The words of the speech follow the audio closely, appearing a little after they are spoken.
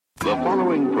The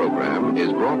following program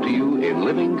is brought to you in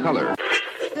living color.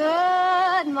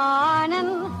 Good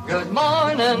morning. Good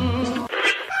morning.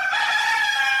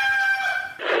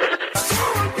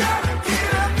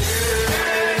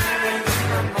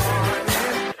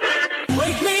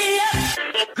 Wake me up.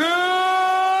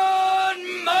 Good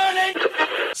morning.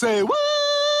 Say what?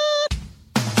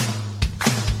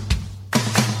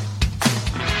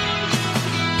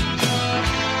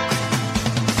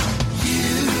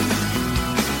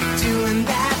 Doing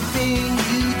that thing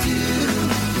you do,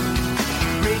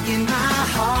 breaking my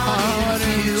heart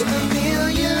into a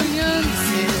million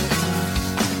pieces,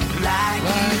 like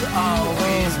you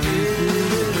always do.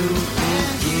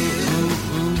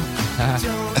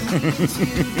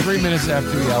 3 minutes after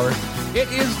the hour. It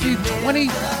is the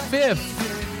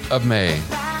 25th of May,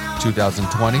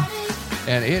 2020,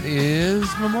 and it is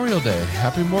Memorial Day.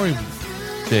 Happy Memorial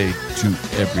Day to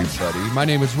everybody. My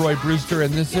name is Roy Brewster,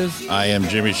 and this is... I am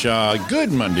Jimmy Shaw.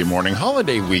 Good Monday morning,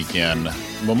 holiday weekend.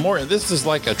 Memorial. This is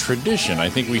like a tradition. I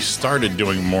think we started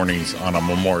doing mornings on a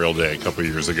Memorial Day a couple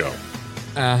years ago.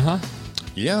 Uh-huh.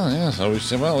 Yeah. So we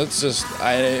said, well, it's just...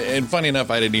 and funny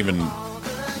enough, I didn't even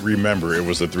remember it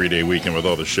was a 3-day weekend with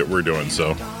all the shit we're doing.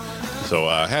 So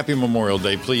happy Memorial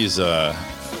Day. Please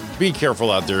be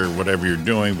careful out there, whatever you're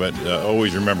doing, but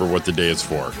always remember what the day is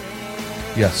for.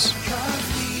 Yes.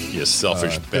 You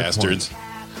selfish Good bastards.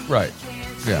 point. Right.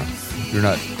 Yeah. You're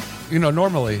not...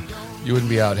 normally you wouldn't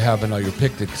be out having all your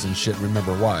picnics and shit,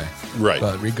 remember why. Right.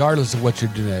 But regardless of what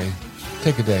you're doing,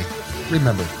 take a day.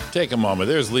 Remember. Take a moment.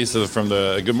 There's Lisa from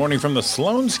the... Good morning from the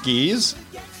Sloan Skis.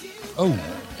 Oh,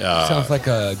 sounds like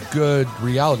a good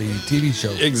reality TV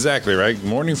show. Exactly, right?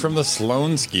 Morning from the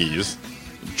Sloan Skis.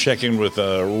 Checking with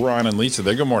Ron and Lisa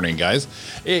there. Good morning, guys.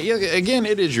 Again,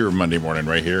 it is your Monday morning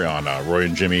right here on Roy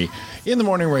and Jimmy in the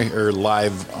morning, right here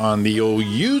live on the old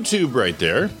YouTube right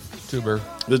there. Tuber.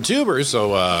 The Tuber,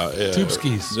 so... Tube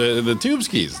skis. The Tube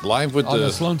Skis, live with On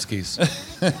the Sloan Skis.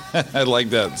 I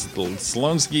like that. The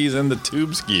Sloan Skis and the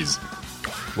Tube Skis.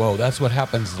 Whoa, that's what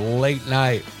happens late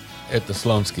night at the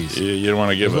Sloan Skis. You don't want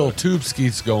to give There's little tube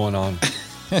skis going on.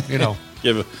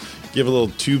 give a little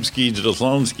Tube Ski to the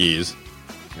Sloan Skis.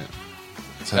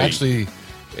 Actually,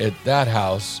 at that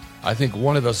house, I think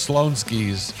one of the Sloan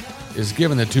Skis is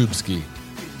given the tube ski.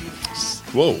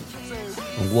 Whoa.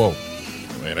 Whoa.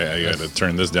 Wait, I got to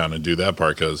turn this down and do that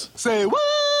part because Say what?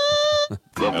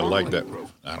 I like that.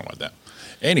 I don't want that.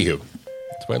 Anywho.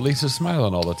 That's why Lisa's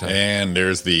smiling all the time. And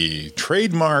there's the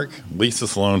trademark Lisa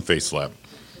Sloan face slap.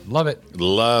 Love it.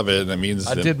 Love it. That means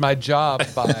I did my job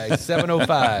by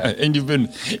 7:05.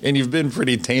 and you've been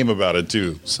pretty tame about it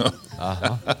too. So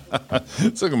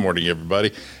So good morning,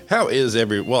 everybody. How is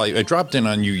well, I dropped in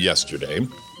on you yesterday.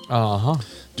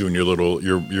 Doing your little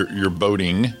your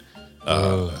boating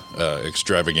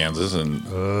extravaganzas, and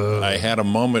I had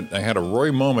a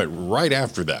Roy moment right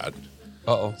after that.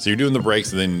 Uh-oh. So you're doing the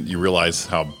breaks, and then you realize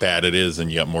how bad it is,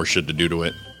 and you got more shit to do to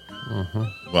it.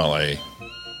 Well,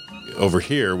 over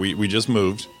here we just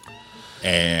moved,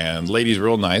 and lady's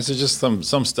real nice. It's just some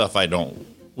stuff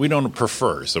we don't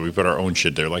prefer, so we put our own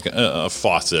shit there, like a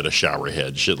faucet, a shower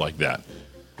head, shit like that.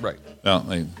 Right. Well,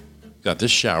 I got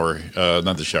this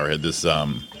not the shower head, this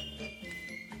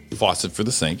faucet for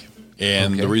the sink.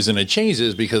 And the reason I changed it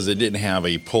is because it didn't have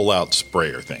a pull-out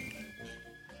sprayer thing.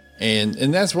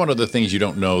 And that's one of the things you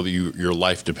don't know that your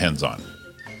life depends on.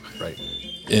 Right.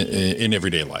 In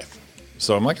everyday life.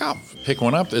 So I'm like, I'll pick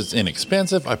one up. It's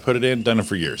inexpensive. I put it in, done it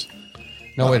for years.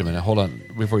 No, wait a minute. Hold on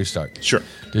before you start. Sure.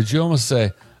 Did you almost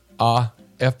say,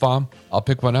 F-bomb, I'll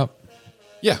pick one up?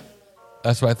 Yeah.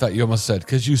 That's what I thought you almost said,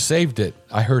 because you saved it.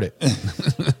 I heard it.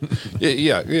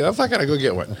 Yeah. If I gotta go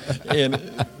get one. And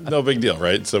no big deal,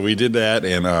 right? So we did that.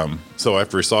 And so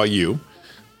after I saw you,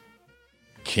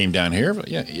 came down here.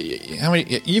 Yeah. How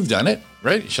many? You've done it,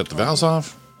 right? Shut the valves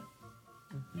off.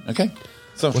 Okay.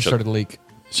 So What started the leak?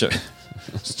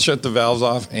 Shut the valves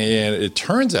off, and it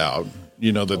turns out,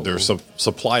 that there's some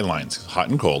supply lines, hot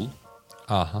and cold.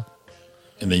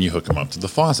 And then you hook them up to the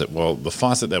faucet. Well, the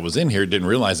faucet that was in here didn't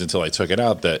realize until I took it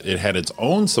out that it had its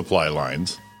own supply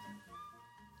lines.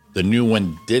 The new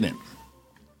one didn't.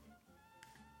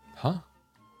 Huh?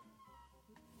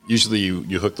 Usually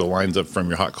you hook the lines up from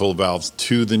your hot cold valves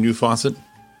to the new faucet.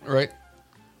 Right.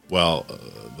 Well,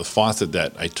 the faucet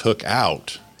that I took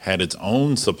out had its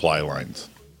own supply lines.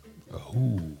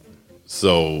 Oh.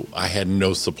 So I had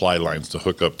no supply lines to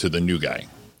hook up to the new guy.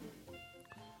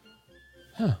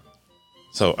 Huh.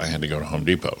 So I had to go to Home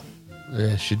Depot.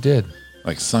 Yes, you did.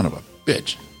 Like, son of a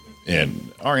bitch.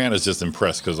 And Ariana's just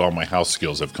impressed because all my house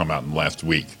skills have come out in the last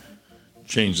week.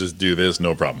 Change this, do this,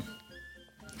 no problem.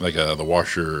 Like the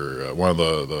washer, one of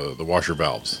the washer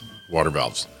valves. water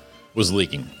valves was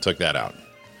leaking. Took that out.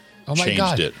 Oh my Changed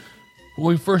God. it. When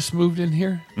we first moved in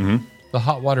here, the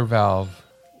hot water valve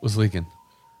was leaking.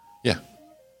 Yeah.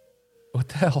 What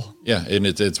the hell? Yeah, and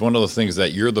it's one of those things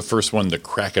that you're the first one to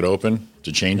crack it open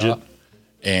to change it,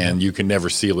 and you can never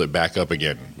seal it back up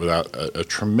again without a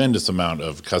tremendous amount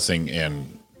of cussing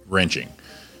and wrenching.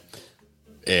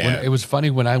 And It was funny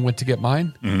when I went to get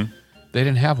mine, they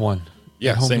didn't have one.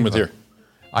 yeah, at Home same with Depot. here.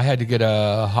 I had to get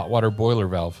a hot water boiler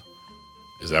valve.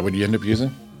 Is that what you end up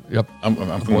using? Yep. I'm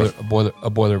A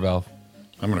boiler valve.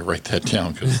 I'm going to write that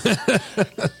down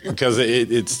because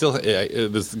it's still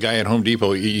this guy at Home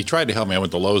Depot. He tried to help me. I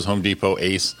went to Lowe's, Home Depot,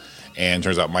 Ace, and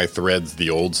turns out my thread's the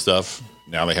old stuff.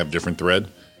 Now they have different thread,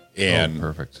 and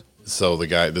Perfect. So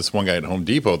this one guy at Home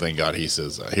Depot, thank God, he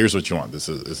says, "Here's what you want. This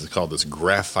is called this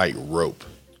graphite rope.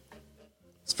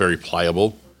 It's very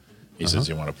pliable." He says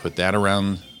you want to put that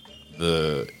around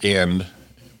the end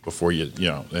before you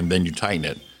and then you tighten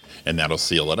it, and that'll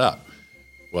seal it up.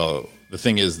 Well, the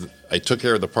thing is, I took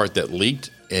care of the part that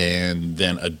leaked, and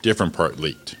then a different part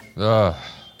leaked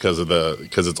because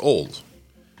it's old,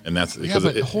 and that's Yeah, because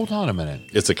but hold on a minute.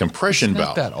 it's a compression Not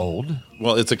valve. that old.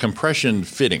 Well, it's a compression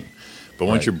fitting, but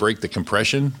once Right. you break the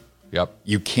compression, Yep.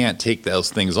 you can't take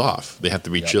those things off. They have to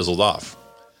be chiseled off.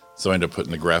 So I ended up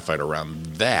putting the graphite around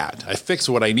that. I fixed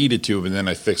what I needed to, and then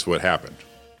I fixed what happened.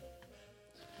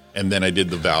 And then I did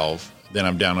the valve. Then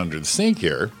I'm down under the sink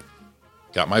here,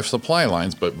 got my supply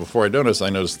lines. But before I noticed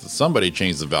that somebody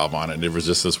changed the valve on it, and it was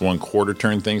just this 1/4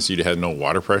 turn thing, so you had no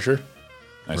water pressure.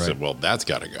 And I said, well, that's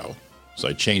got to go. So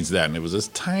I changed that, and it was this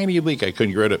tiny leak. I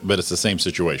couldn't get rid of it, but it's the same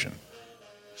situation.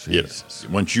 Jesus.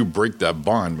 Once you break that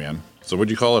bond, man. So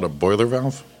what'd you call it, a boiler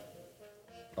valve?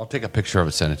 I'll take a picture of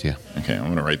it, send it to you. Okay, I'm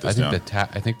going to write I this think down.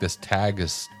 I think this tag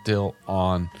is still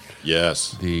on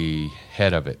Yes. the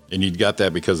head of it. And you got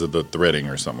that because of the threading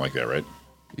or something like that, right?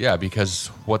 Yeah, because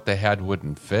what they had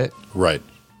wouldn't fit, Right.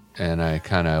 and I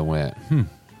kind of went,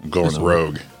 Going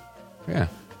rogue. yeah.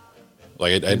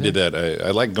 Like I did that.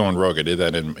 I like going rogue. I did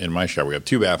that in my shower. We have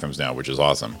 2 bathrooms now, which is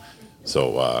awesome.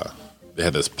 So they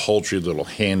had this paltry little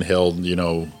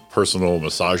handheld, personal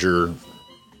massager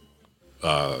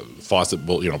faucet,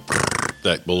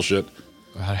 that bullshit.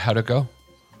 How'd it go?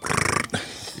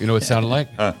 You know what it sounded like?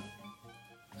 It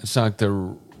sounded like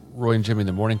the Roy and Jimmy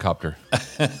the Morning Copter.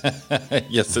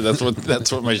 Yes, so that's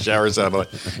what my shower sounded like.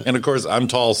 And of course, I'm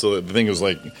tall, so the thing was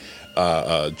like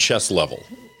chest level.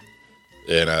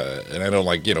 And I don't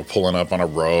like pulling up on a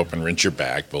rope and rinse your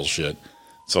back bullshit.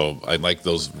 So I like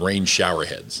those rain shower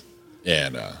heads.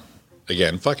 And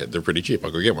again, fuck it, they're pretty cheap.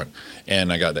 I'll go get one.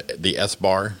 And I got the S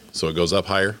bar, so it goes up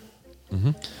higher.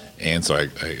 Mm-hmm. And so I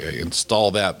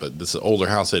install that. But this older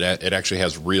house, it actually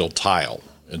has real tile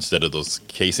instead of those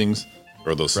casings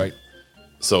or those. Right.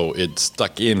 So it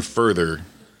stuck in further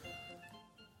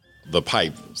the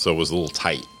pipe, so it was a little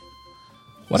tight.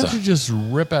 Why don't you just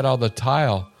rip out all the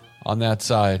tile on that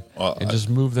side and just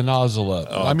move the nozzle up?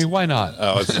 I mean, why not?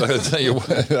 I'll tell you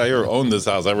what, I owned this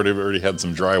house. I already had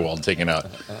some drywall taken out.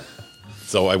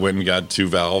 So I went and got 2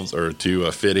 valves or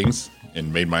 2 fittings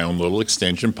and made my own little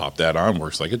extension, popped that on,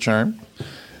 works like a charm.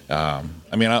 I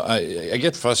mean, I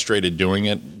get frustrated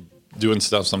doing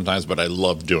stuff sometimes, but I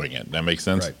love doing it. That makes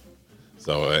sense? Right.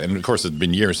 So, and of course, it's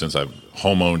been years since I've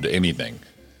home-owned anything.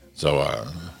 So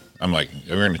I'm like,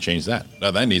 we're going to change that.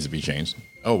 No, that needs to be changed.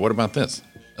 Oh, what about this?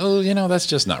 Oh, that's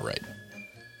just not right.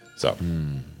 So,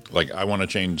 like, I want to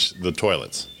change the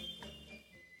toilets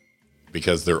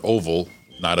because they're oval,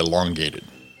 not elongated.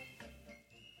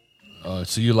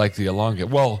 So you like the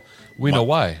elongated? Well, we know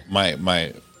why.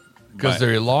 Because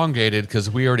they're elongated. Because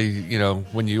we already,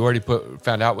 when you already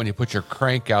found out when you put your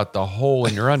crank out the hole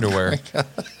in your underwear,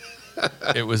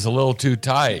 it was a little too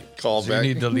tight. Call so back.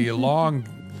 you need the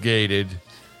elongated.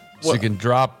 So you can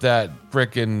drop that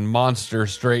frickin' monster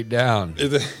straight down.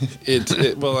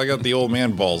 Well, I got the old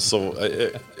man balls, so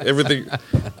everything.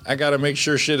 I got to make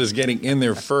sure shit is getting in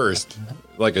there first,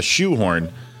 like a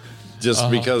shoehorn. Just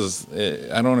because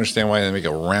I don't understand why they make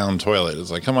a round toilet.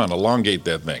 It's like, come on, elongate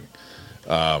that thing.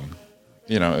 I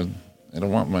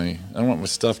don't want my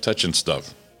stuff touching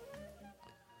stuff.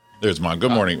 There's Mom.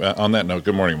 Good morning. On that note,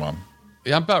 good morning, Mom.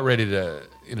 Yeah, I'm about ready to,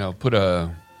 put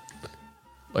a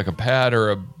pad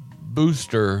or a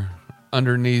booster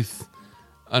underneath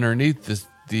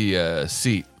the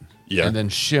seat. Yeah. And then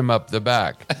shim up the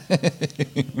back.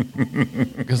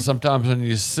 Because sometimes when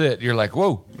you sit, you're like,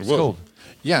 whoa, it's cold.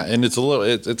 Yeah, and it's a little.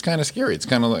 It's kind of scary. It's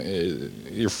kind of like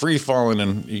you're free falling,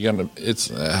 and you gotta. It's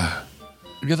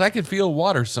Because I can feel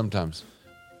water sometimes.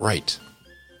 right.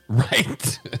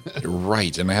 Right.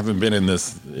 Right. And I haven't been in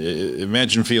this.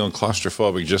 Imagine feeling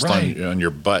claustrophobic just on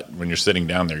your butt when you're sitting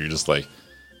down there. You're just like,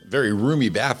 very roomy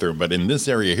bathroom, but in this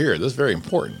area here, this is very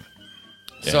important.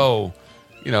 Yeah. So,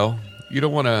 you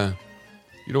don't want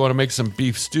to make some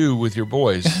beef stew with your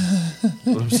boys. That's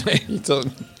what I'm saying.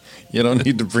 You don't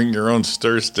need to bring your own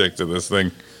stir stick to this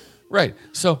thing. Right.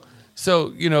 So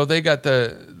they got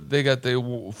the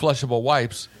flushable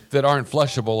wipes that aren't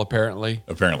flushable apparently.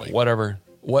 Whatever.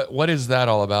 What is that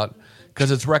all about?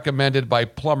 Because it's recommended by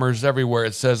plumbers everywhere.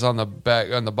 It says on the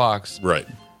box. Right.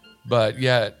 But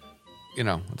yet,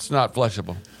 it's not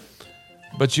flushable.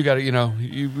 But you got to,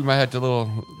 you might have to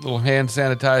little hand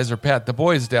sanitize or pat the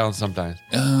boys down sometimes.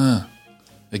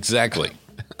 Exactly.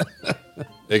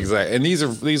 Exactly. And these are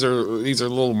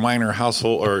little minor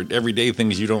household or everyday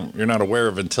things you're not aware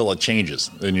of until it changes.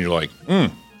 And you're like,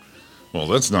 well,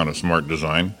 that's not a smart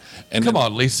design. And come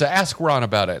on, Lisa, ask Ron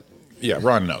about it. Yeah,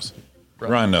 Ron knows.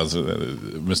 Ron knows.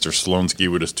 Mr.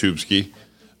 Slonsky with his tubeski.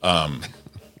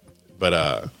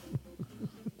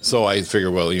 So I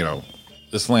figure, well,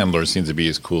 this landlord seems to be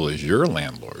as cool as your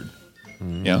landlord.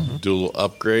 Mm-hmm. Do a little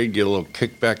upgrade, get a little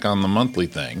kickback on the monthly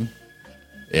thing.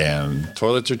 And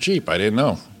toilets are cheap. I didn't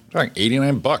know. Like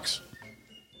 $89.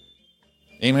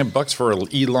 $89 for an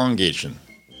elongation.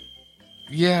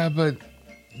 Yeah, but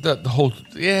the whole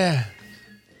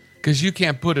because you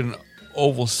can't put an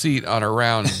oval seat on a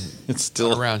round. It's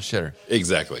still a round shitter.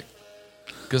 Exactly.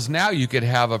 Because now you could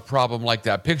have a problem like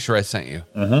that picture I sent you.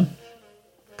 Mm-hmm.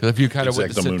 Because if you kind of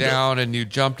went to sit down and you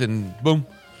jumped and boom,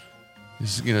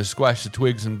 you squash the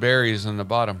twigs and berries on the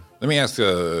bottom. Let me ask.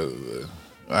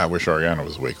 I wish Ariana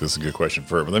was awake. This is a good question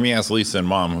for her. But let me ask Lisa and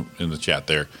Mom in the chat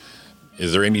there.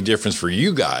 Is there any difference for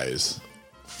you guys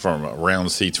from a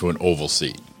round seat to an oval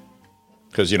seat?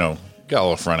 Because, got a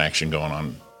little front action going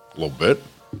on a little bit.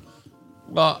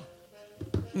 Well,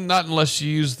 not unless you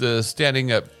use the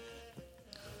standing up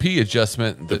P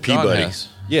adjustment. The Peabody.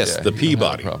 Yes, the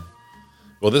Peabody.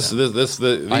 Well,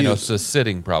 I know it's a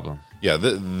sitting problem. Yeah,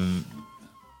 the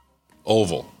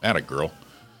oval. Atta girl.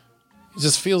 It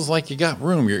just feels like you got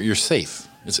room. You're safe.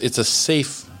 It's a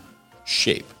safe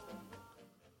shape.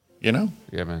 Yeah,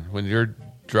 man. When you're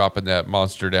dropping that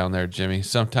monster down there, Jimmy,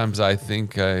 sometimes I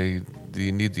think you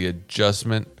need the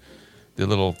adjustment, the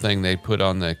little thing they put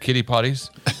on the kitty potties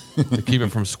to keep it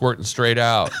from squirting straight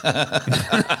out.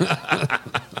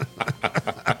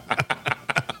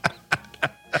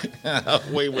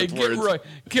 Way with words.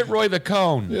 Get Roy the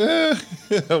cone. Yeah,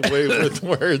 way with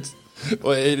words.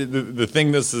 Well, the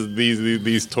thing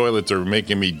these toilets are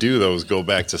making me do though is go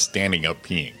back to standing up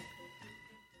peeing.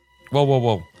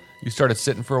 Whoa! You started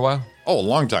sitting for a while? Oh, a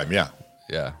long time, yeah.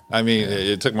 Yeah. I mean,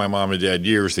 it took my mom and dad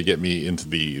years to get me into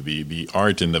the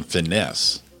art and the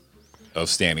finesse of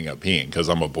standing up peeing because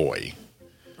I'm a boy.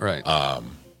 Right.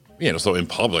 So in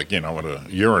public, at a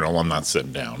urinal, I'm not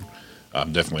sitting down.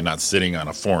 I'm definitely not sitting on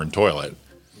a foreign toilet.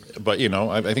 But,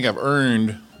 I think I've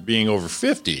earned being over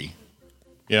 50,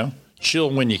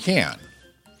 chill when you can.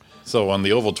 So on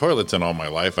the oval toilets in all my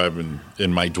life, I've been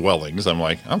in my dwellings. I'm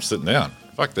like, I'm sitting down.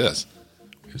 Fuck this.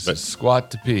 But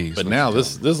squat to pee. But now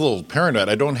this little paranoid,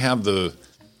 I don't have the,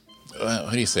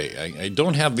 what do you say? I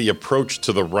don't have the approach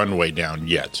to the runway down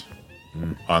yet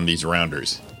on these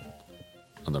rounders.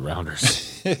 On the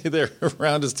rounders. Their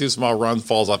round is too small. Round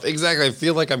falls off. Exactly. I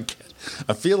feel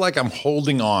like I'm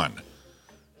holding on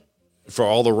for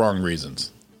all the wrong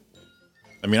reasons.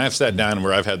 I mean, I've sat down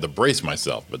where I've had to brace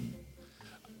myself, but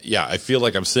yeah, I feel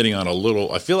like I'm sitting on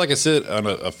I feel like I sit on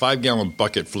a 5-gallon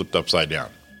bucket flipped upside down.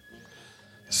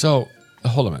 So,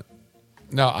 hold a minute.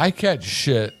 Now, I catch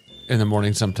shit in the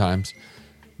morning sometimes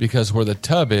because where the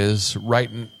tub is right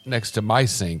next to my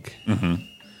sink. Mm-hmm.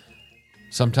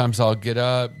 Sometimes I'll get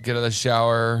up, get out of the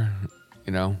shower,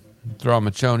 throw on my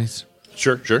chonies.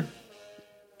 Sure.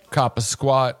 Cop a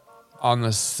squat on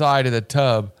the side of the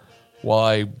tub while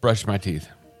I brush my teeth.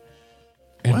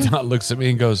 And Don looks at me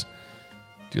and goes,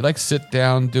 do you sit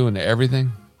down doing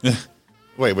everything?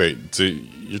 Wait. So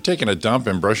you're taking a dump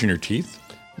and brushing your teeth?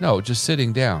 No, just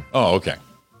sitting down. Oh, okay.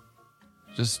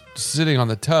 Just sitting on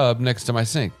the tub next to my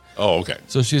sink. Oh, okay.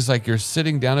 So she's like, you're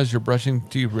sitting down as you're brushing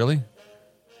teeth, really?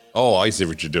 Oh, I see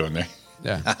what you're doing there.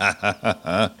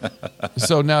 Yeah.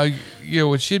 So now,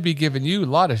 she'd be giving you a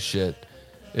lot of shit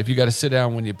if you got to sit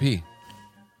down when you pee.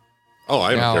 Oh,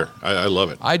 I don't care. I love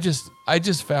it. I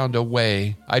just found a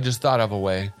way. I just thought of a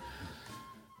way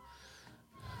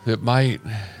that might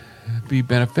be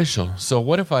beneficial. So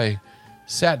what if I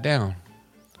sat down,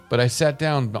 but I sat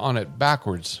down on it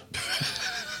backwards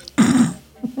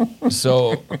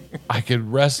so I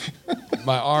could rest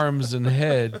my arms and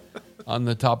head on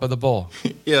the top of the bowl.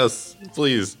 Yes,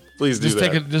 please do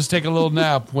that. Just take a little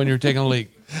nap when you're taking a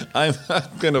leak. I'm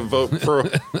going to vote pro.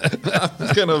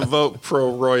 I'm going to vote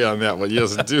pro Roy on that one.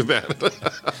 Yes, do that.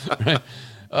 Right.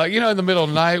 In the middle of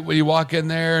the night when you walk in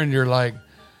there and you're like,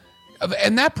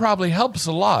 and that probably helps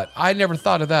a lot. I never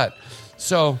thought of that.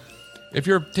 So if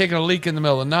you're taking a leak in the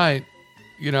middle of the night,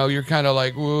 you're kind of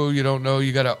like, whoa, you don't know,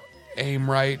 you got to aim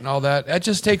right and all that. That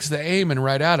just takes the aiming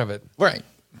right out of it. Right.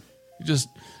 You just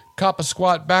cop a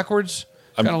squat backwards,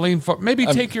 kind of lean forward. Maybe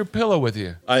take your pillow with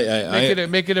you.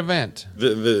 Make it a vent.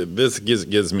 This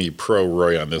gives me pro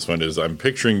Roy on this one. Is I'm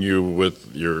picturing you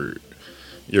with your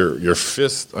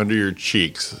fist under your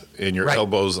cheeks and your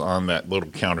elbows on that little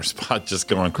counter spot, just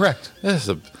going. Correct. This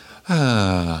is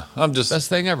I'm just best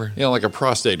thing ever. Like a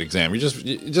prostate exam. You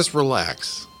just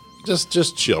relax,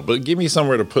 just chill. But give me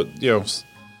somewhere to put. You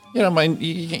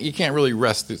can't really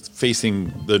rest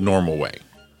facing the normal way.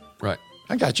 Right.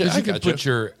 I got you. You can put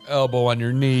your elbow on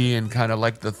your knee and kind of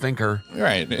like the thinker.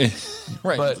 Right.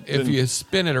 Right. But if you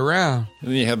spin it around.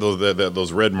 Then you have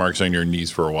those red marks on your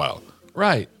knees for a while.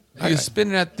 Right. You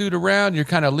spin that dude around, you're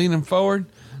kind of leaning forward.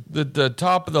 The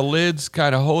top of the lid's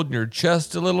kind of holding your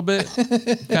chest a little bit,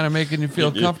 kind of making you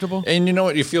feel comfortable. And you know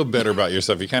what? You feel better about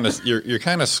yourself. You're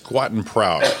kind of squatting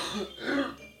proud.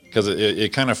 Because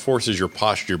it kind of forces your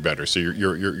posture better. So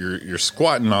you're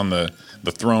squatting on the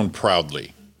throne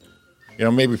proudly.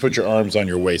 Maybe put your arms on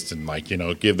your waist and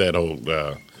give that old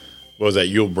what was that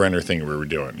Yul Brynner thing we were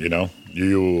doing?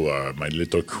 You are my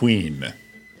little queen.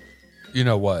 You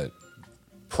know what?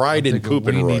 Pride in Poop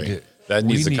and Roy. That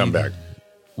needs to come back.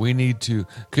 We need to.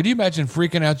 Could you imagine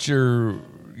freaking out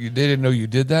they didn't know you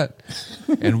did that?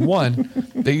 And one,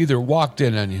 they either walked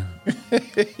in on you.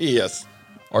 Yes.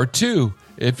 Or two,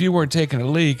 if you weren't taking a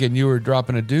leak and you were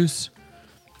dropping a deuce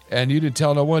and you didn't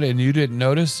tell no one and you didn't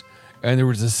notice and there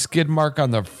was a skid mark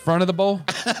on the front of the bowl.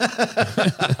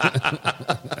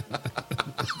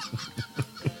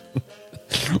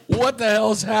 What the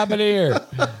hell's happening here?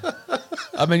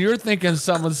 I mean, you're thinking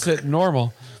someone's sitting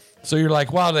normal. So you're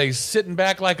like, wow, are they sitting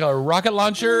back like a rocket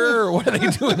launcher or what are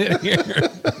they doing in here?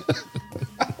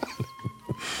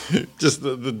 Just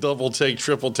the double take,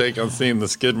 triple take on seeing the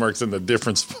skid marks in the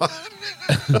different spot.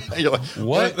 You're like,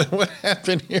 what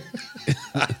happened here?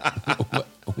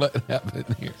 What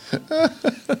happened here?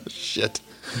 Shit.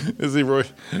 Is he Roy?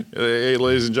 Hey,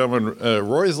 ladies and gentlemen,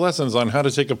 Roy's lessons on how to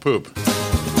take a poop.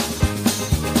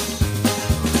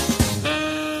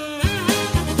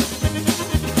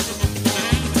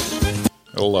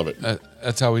 I love it.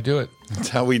 That's how we do it. That's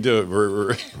how we do it.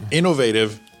 We're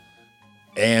innovative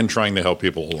and trying to help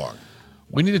people along.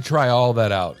 We need to try all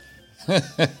that out.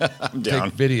 I'm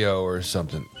down. Take video or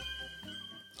something.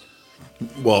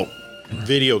 Well,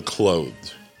 video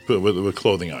clothed with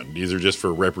clothing on. These are just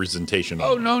for representation.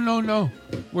 Oh, no.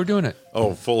 We're doing it.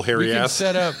 Oh, full hairy ass.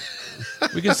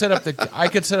 We can set up I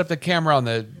could set up the camera on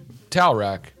the towel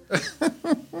rack.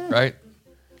 Right?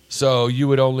 So you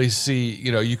would only see,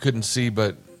 you couldn't see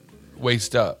but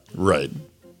waist up. Right.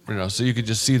 So you could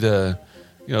just see the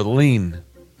lean.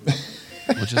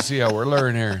 We'll just see how we're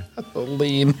learning here. The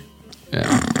lean.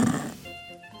 Yeah.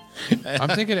 I'm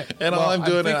thinking it. And all I'm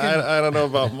doing, I don't know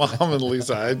about Mom and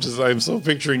Lisa. I'm so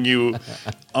picturing you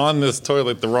on this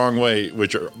toilet the wrong way,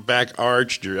 with your back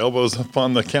arched, your elbows up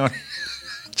on the counter,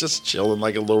 just chilling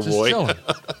like a little boy. Chilling.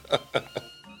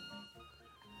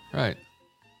 Right.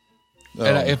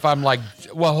 And if I'm like,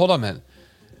 well, hold on a minute.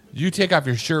 You take off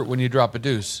your shirt when you drop a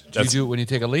deuce. Do you do it when you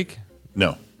take a leak?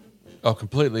 No. Oh,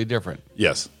 completely different.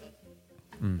 Yes.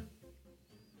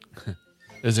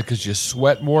 Is it because you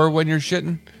sweat more when you're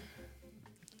shitting?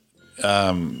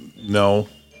 No.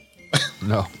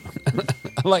 No.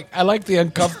 I like the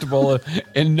uncomfortable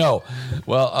and no.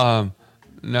 Well,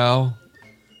 no.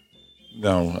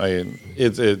 No.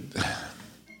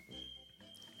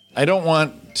 I don't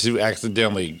want to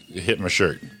accidentally hit my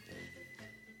shirt.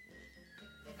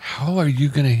 How are you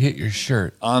going to hit your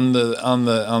shirt? On the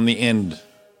end.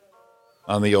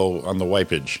 On the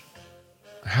wipage.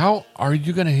 How are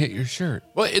you going to hit your shirt?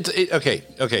 Well, okay.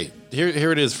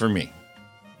 Here it is for me.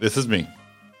 This is me.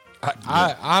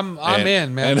 I'm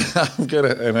in, man. And I'm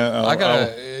gonna.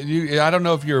 I don't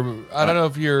know if you're. I don't know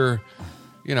if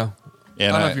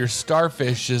your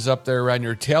starfish is up there around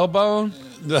your tailbone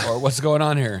or what's going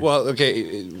on here. Well,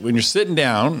 okay. When you're sitting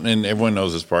down, and everyone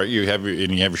knows this part, you have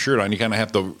your shirt on. You kind of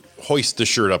have to hoist the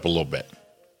shirt up a little bit.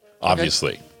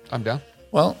 Obviously, okay. I'm down.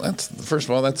 Well, first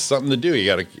of all, that's something to do. You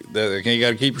got to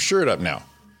keep your shirt up now,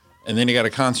 and then you got to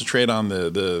concentrate on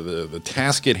the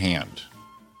task at hand,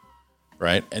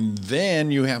 right? And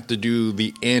then you have to do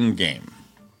the end game,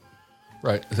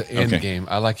 Right, the end game.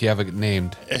 I like you have it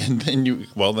named. And then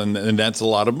then that's a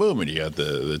lot of movement. You got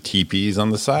the TPs on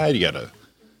the side. You got to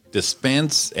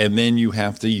dispense, and then you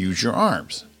have to use your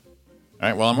arms. All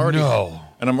right. Well,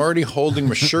 I'm already holding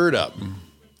my shirt up.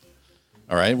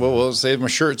 All right. Well, say my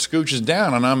shirt scooches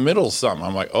down and I'm middle something.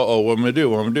 I'm like, what am I gonna do?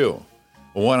 What am I gonna do?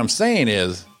 Well, what I'm saying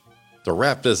is, to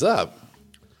wrap this up,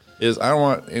 is I don't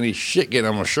want any shit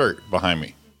getting on my shirt behind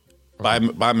me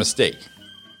by mistake.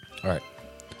 All right.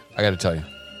 I got to tell you,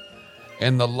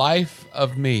 in the life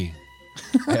of me,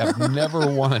 I have never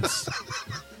once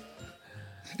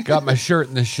got my shirt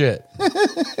in the shit.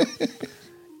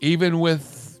 Even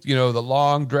with, the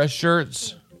long dress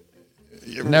shirts,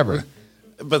 never.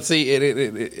 But see,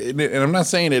 and I'm not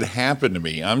saying it happened to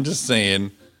me. I'm just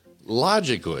saying,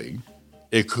 logically,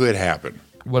 it could happen.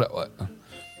 What?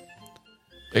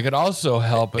 It could also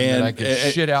help in that I could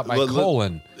shit out my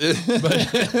colon.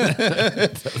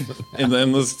 And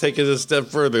then let's take it a step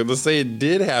further. Let's say it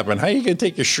did happen. How are you going to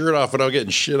take your shirt off without getting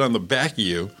shit on the back of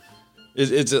you?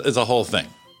 It's a whole thing.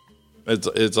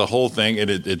 It's a whole thing, and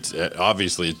it's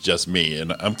obviously it's just me,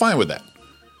 and I'm fine with that.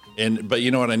 But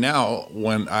you know what? Now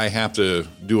when I have to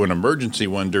do an emergency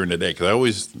one during the day, because I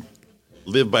always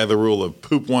live by the rule of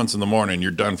poop once in the morning,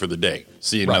 you're done for the day.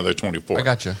 See you another 24. I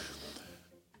gotcha.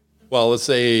 Well, let's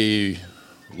say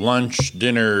lunch,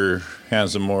 dinner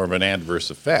has a more of an adverse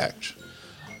effect.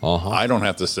 I don't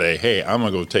have to say, hey, I'm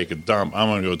going to go take a dump. I'm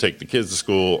going to go take the kids to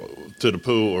school, to the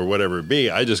pool, or whatever it be.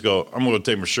 I just go, I'm going to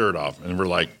take my shirt off. And we're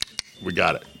like, we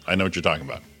got it. I know what you're talking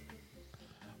about.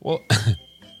 Well,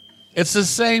 it's the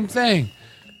same thing.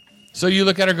 So you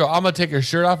look at her and go, I'm going to take your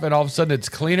shirt off, and all of a sudden it's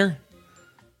cleaner?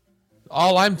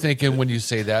 All I'm thinking when you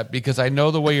say that, because I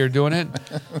know the way you're doing it,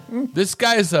 this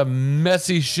guy's a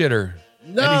messy shitter.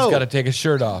 No. And he's got to take his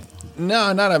shirt off.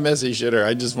 No, not a messy shitter.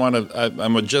 I just want to,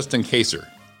 I'm a just-in-caser.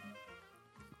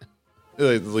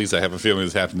 At least I have a feeling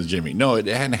this happened to Jimmy. No, it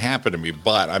hadn't happened to me,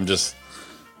 but I'm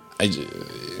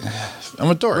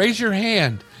a dork. Raise your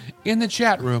hand in the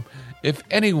chat room if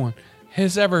anyone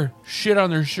has ever shit on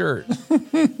their shirt.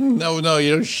 No,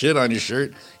 you don't shit on your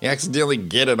shirt. You accidentally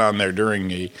get it on there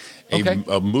during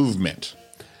a movement.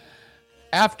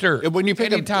 After when you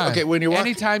pick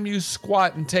anytime you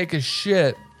squat and take a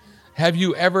shit, have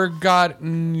you ever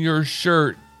gotten your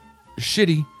shirt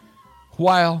shitty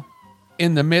while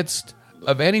in the midst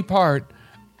of any part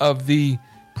of the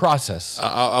process?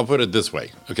 I'll put it this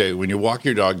way. Okay, when you walk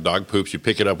your dog poops, you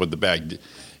pick it up with the bag.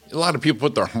 A lot of people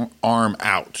put their arm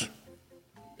out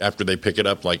after they pick it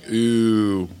up, like,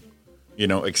 ooh,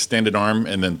 extended arm,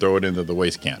 and then throw it into the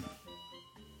waste can.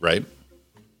 Right?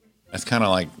 That's kind of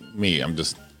like me. I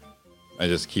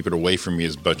just keep it away from me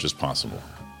as much as possible.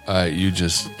 You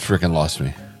just freaking lost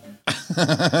me.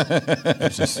 You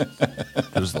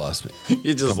just lost me.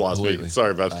 You just lost me.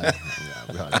 Sorry about that.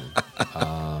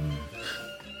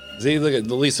 See, look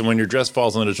at Lisa. When your dress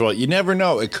falls on the toilet, you never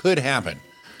know. It could happen.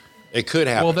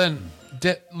 Well, then,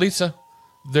 Lisa,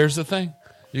 there's the thing.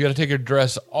 You got to take your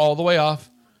dress all the way off,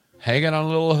 hang it on a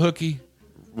little hooky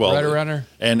right around her,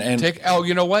 and take. Oh,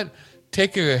 you know what?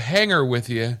 Take a hanger with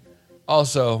you,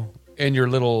 also in your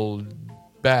little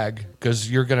bag, because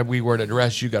you're gonna be wearing a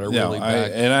dress. You got a really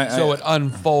bag, so it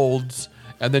unfolds,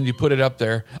 and then you put it up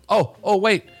there. Oh,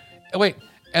 wait,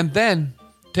 and then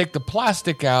take the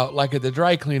plastic out, like at the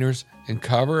dry cleaners, and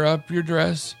cover up your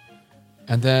dress,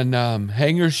 and then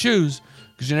hang your shoes,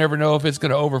 because you never know if it's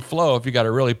going to overflow, if you got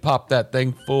to really pop that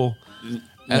thing full.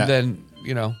 And then,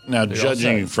 Now,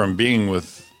 judging from being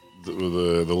with the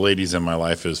ladies in my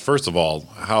life is, first of all,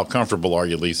 how comfortable are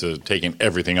you, Lisa, taking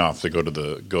everything off to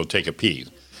go take a pee?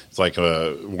 It's like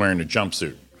wearing a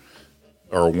jumpsuit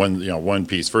or one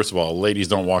piece. First of all, ladies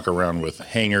don't walk around with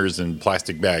hangers and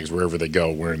plastic bags wherever they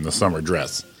go wearing the summer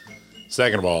dress.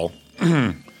 Second of all,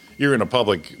 you're in a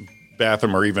public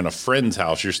bathroom or even a friend's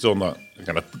house, you're still not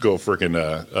going to go freaking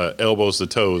elbows to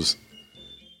toes,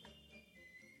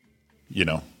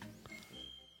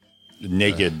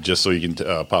 naked just so you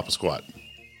can pop a squat.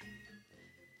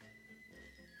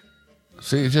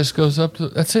 So it just goes up to,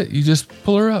 that's it. You just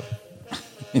pull her up.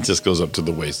 It just goes up to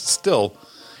the waist.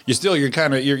 You're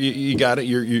kind of, you got it.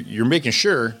 You're making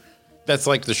sure that's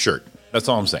like the shirt. That's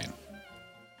all I'm saying.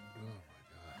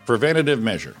 Preventative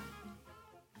measure.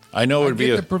 I know it would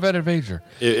be the preventative measure.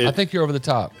 I think you're over the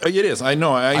top. It is. I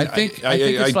know. I think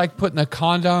it's like putting a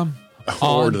condom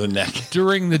over the neck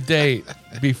during the date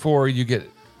before you get,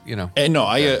 And no,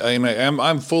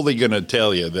 I'm fully going to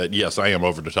tell you that yes, I am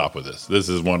over the top with this. This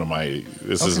is one of my.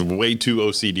 This is way too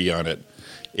OCD on it.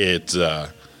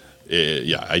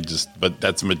 But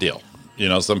that's my deal. You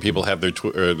know, some people have their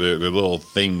little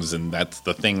things, and that's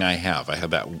the thing I have. I have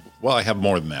that. Well, I have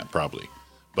more than that probably,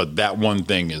 but that one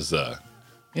thing is,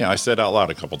 I said out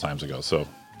loud a couple times ago. So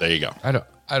there you go. I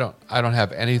don't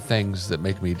have any things that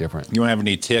make me different. You don't have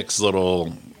any tics,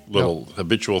 little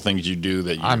habitual things you do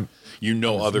that other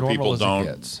people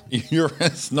don't. You're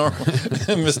as normal,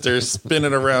 Mister.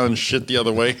 Spinning around shit the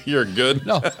other way. You're good.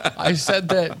 No, I said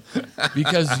that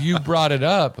because you brought it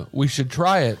up. We should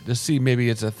try it to see maybe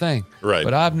it's a thing. Right.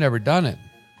 But I've never done it.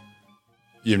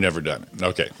 You've never done it.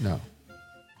 Okay. No.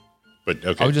 But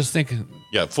okay. I was just thinking.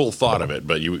 Yeah, full thought of it,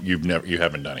 but you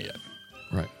haven't done it yet.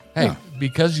 Right. Hey,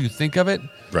 because you think of it,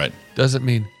 right, doesn't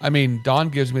mean. I mean, Dawn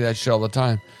gives me that shit all the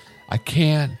time. I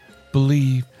can't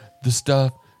believe the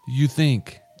stuff you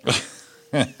think.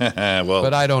 Well,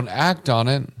 but I don't act on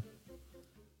it.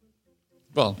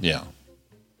 Well, yeah.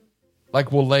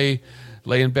 Like we'll lay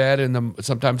in bed, and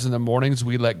sometimes in the mornings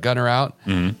we let Gunner out,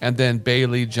 and then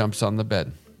Bailey jumps on the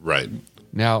bed. Right.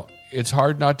 Now it's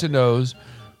hard not to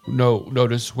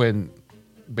notice when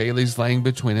Bailey's laying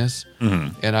between us,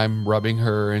 and I'm rubbing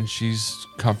her, and she's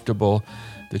comfortable,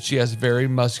 that she has very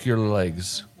muscular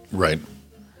legs. Right.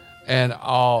 And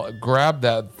I'll grab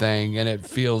that thing, and it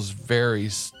feels very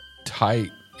tight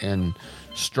and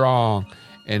strong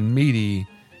and meaty.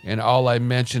 And all I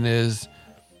mention is,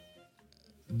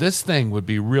 this thing would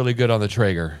be really good on the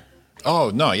Traeger.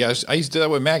 Oh, no, yeah, I used to do that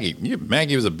with Maggie.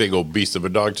 Maggie was a big old beast of a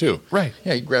dog, too. Right.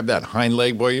 Yeah, you grab that hind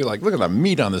leg, boy, you're like, look at the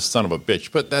meat on this son of a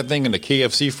bitch. Put that thing in the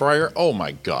KFC fryer, oh,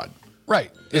 my God.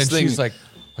 Right. She's like,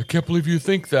 I can't believe you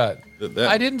think that.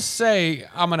 I didn't say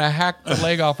I'm going to hack the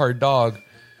leg off our dog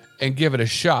and give it a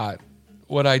shot.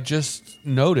 What I just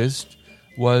noticed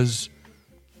was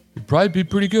it'd probably be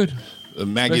pretty good,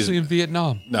 especially in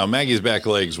Vietnam. Now, Maggie's back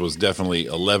legs was definitely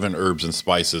 11 herbs and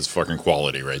spices fucking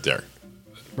quality right there.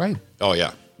 Right. Oh,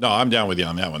 yeah. No, I'm down with you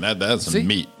on that one. That's some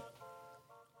meat.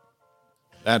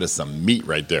 That is some meat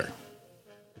right there.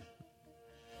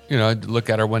 You know, I'd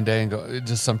look at her one day and go,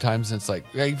 just sometimes it's like,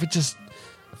 if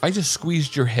I just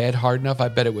squeezed your head hard enough, I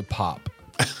bet it would pop.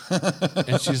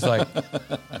 And she's like,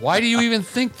 why do you even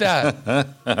think that?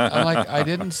 I'm like, I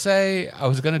didn't say I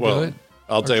was going to do it.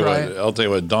 I'll tell you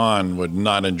what, Dawn would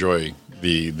not enjoy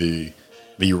the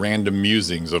random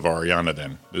musings of Ariana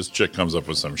then. This chick comes up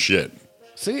with some shit.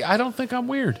 See, I don't think I'm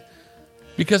weird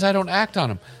because I don't act on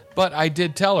them. But I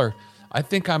did tell her, I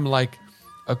think I'm like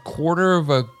a quarter of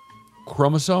a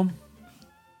chromosome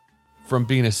from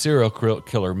being a serial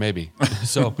killer, maybe.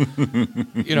 So,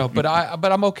 but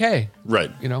I'm okay. Right.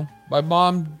 My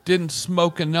mom didn't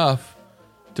smoke enough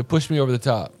to push me over the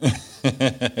top.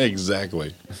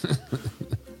 Exactly.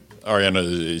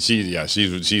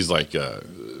 Ariana, she's like,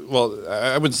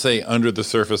 I would say under the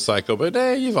surface psycho, but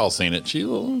hey, you've all seen it. She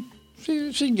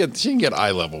can get eye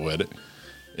level with it.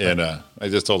 And I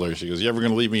just told her, she goes, "You ever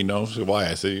going to leave me?" No. She said, "Why?"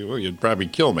 I said, "Well, you'd probably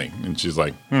kill me." And she's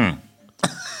like,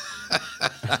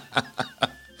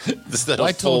 Instead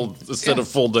of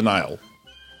full denial.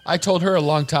 I told her a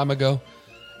long time ago,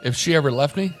 if she ever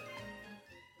left me,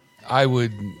 I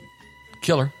would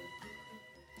kill her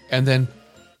and then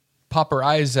pop her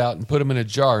eyes out and put them in a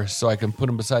jar so I can put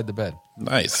them beside the bed.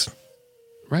 Nice.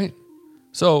 Right?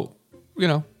 So,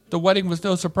 the wedding was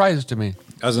no surprise to me.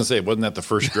 I was going to say, wasn't that the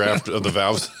first draft of the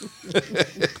vows?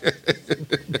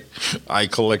 Eye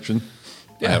collection.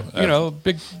 Yeah,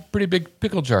 pretty big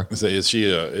pickle jar. Say, is she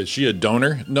a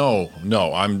donor? No.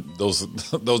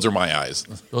 Those are my eyes.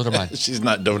 Those are mine. She's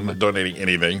not donating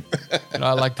anything.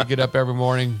 I like to get up every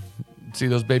morning, see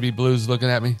those baby blues looking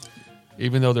at me,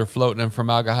 even though they're floating in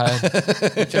formaldehyde.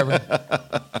 Whichever,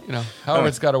 however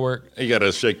it's got to work. You got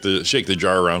to shake the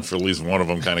jar around for at least one of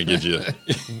them. Kind of gives you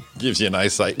an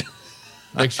eyesight.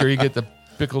 Make sure you get the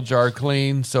pickle jar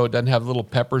clean so it doesn't have little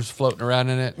peppers floating around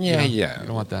in it. Yeah. You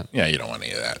don't want that. Yeah, you don't want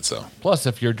any of that. So plus,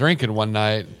 if you're drinking one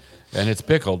night and it's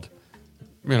pickled,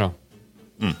 up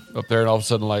there and all of a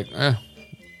sudden might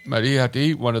you have to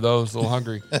eat one of those, a little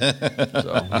hungry.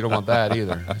 So you don't want that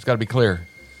either. It's got to be clear.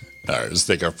 All right, let's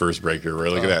take our first break here.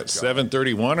 Look at that,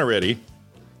 7:31 already.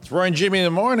 It's Roy and Jimmy in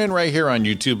the morning right here on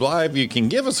YouTube Live. You can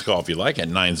give us a call if you like at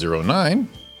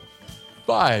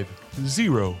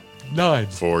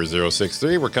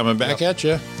 909-509-4063. We're coming back at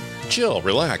you. Chill,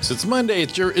 relax. It's Monday.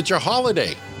 It's your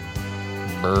holiday.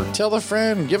 Tell a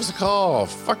friend. Give us a call.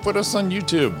 Fuck with us on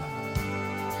YouTube.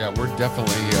 Yeah, we're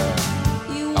definitely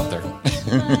out there.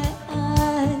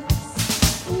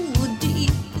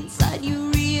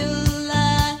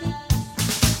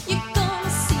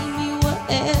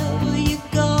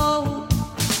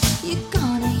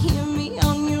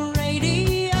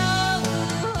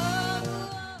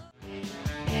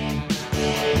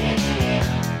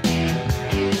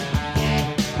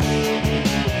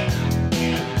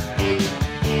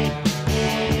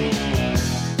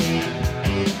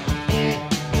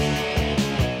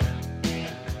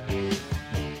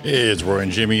 It's Roy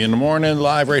and Jimmy in the morning,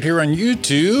 live right here on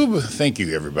YouTube. Thank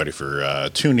you, everybody, for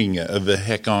tuning the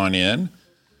heck on in,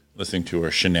 listening to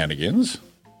our shenanigans.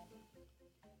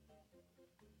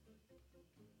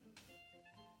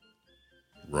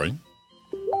 Roy?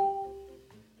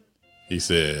 He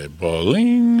said,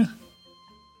 bowling.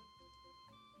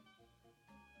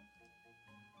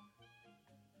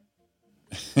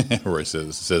 Roy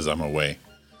says I'm away.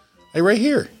 Hey, right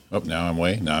here. Oh, now I'm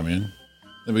away. Now I'm in.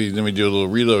 Let me do a little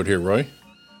reload here, Roy. For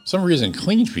some reason,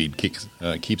 Clean Feed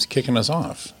keeps kicking us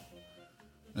off.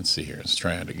 Let's see here. Let's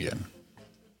try it again.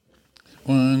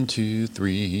 1, 2,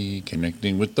 3,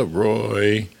 connecting with the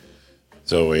Roy.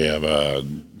 So we have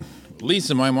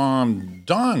Lisa, my mom,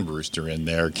 Dawn Brewster in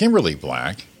there, Kimberly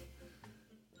Black.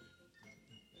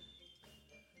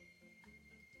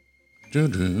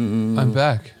 I'm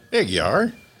back. There you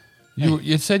are.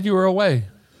 You said you were away.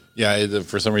 Yeah,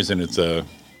 for some reason, it's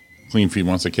Clean Feed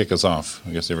wants to kick us off.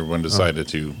 I guess everyone decided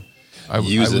to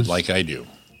use it like I do.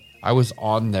 I was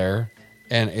on there,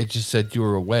 and it just said you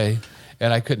were away,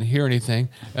 and I couldn't hear anything,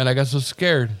 and I got so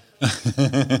scared.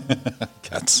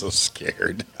 Got so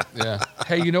scared. Yeah.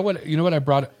 Hey, you know what? You know what I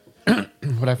brought?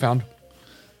 What I found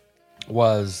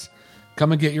was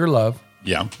 "Come and Get Your Love."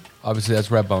 Yeah. Obviously, that's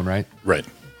Redbone, right? Right.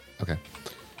 Okay.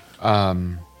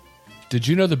 Did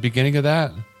you know the beginning of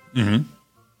that? Mm-hmm.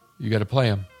 You got to play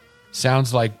them.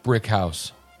 Sounds like Brick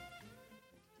House.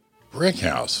 Brick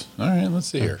House. All right, let's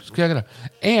see here.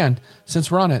 And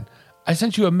since we're on it, I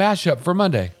sent you a mashup for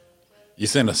Monday. You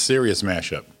sent a serious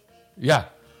mashup. Yeah.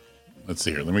 Let's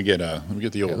see here. Let me get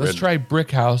the old. Let's try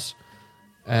Brick House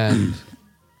and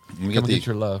Come and Get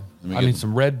Your Love. I need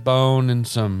some Redbone and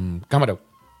some Kamado.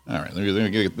 All right,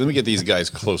 let me get these guys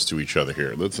close to each other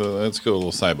here. Let's go a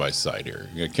little side by side here.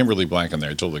 You got Kimberly Black in there.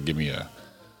 I told her to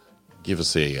give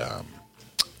us a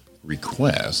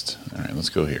request. All right, let's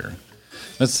go here.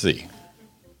 Let's see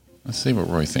what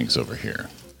Roy thinks over here.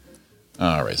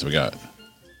 All right, so we got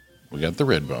the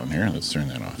Redbone here. Let's turn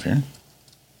that off here.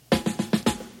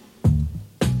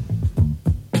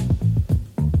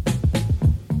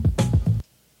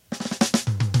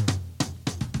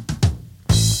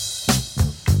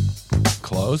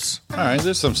 Close. All right,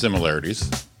 there's some similarities.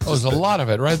 Oh, there's a lot of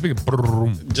it, right? Big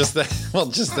brrrr. Just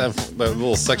that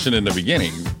little section in the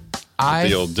beginning. I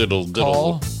the old diddle.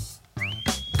 Call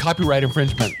copyright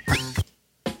infringement.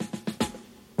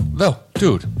 No,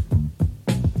 dude.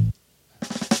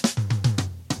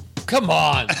 Come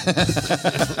on.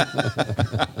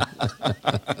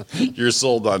 You're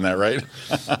sold on that, right?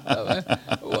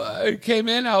 I came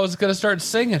in, I was going to start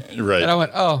singing. Right. And I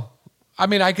went,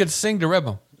 I could sing to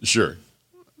Redbone. Sure.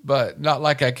 But not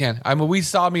like I can. We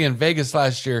saw me in Vegas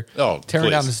last year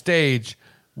tearing down the stage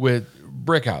with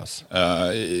Brick House.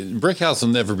 Brick House will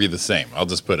never be the same. I'll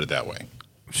just put it that way.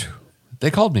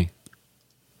 They called me.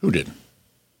 Who did?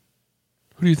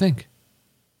 Who do you think?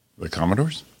 The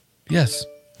Commodores? Yes.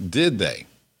 Did they?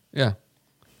 Yeah.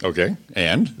 Okay.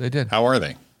 And? They did. How are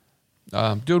they?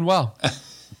 Doing well.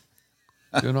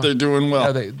 They're doing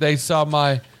well. Yeah, they saw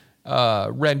my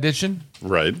rendition.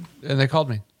 Right. And they called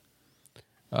me.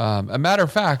 A matter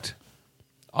of fact,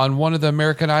 on one of the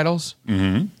American Idols,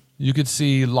 you could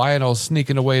see Lionel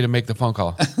sneaking away to make the phone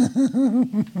call.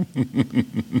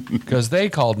 Because they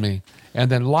called me,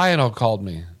 and then Lionel called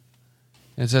me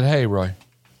and said, "Hey, Roy,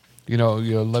 let me tell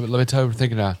you what I'm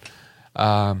thinking now.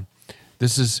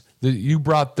 You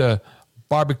brought the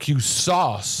barbecue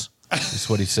sauce." That's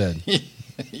what he said.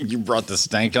 You brought the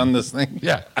stank on this thing?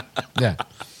 Yeah.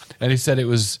 And he said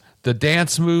the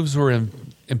dance moves were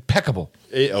impeccable.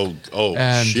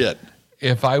 And shit.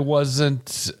 If I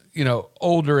wasn't,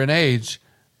 older in age,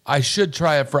 I should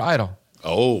try it for Idol.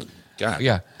 Oh, God.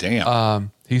 Yeah.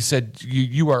 Damn. He said,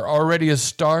 you are already a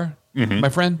star, my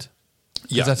friend.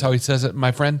 Yeah. That's how he says it,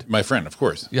 my friend. My friend, of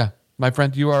course. Yeah. My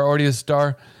friend, you are already a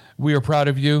star. We are proud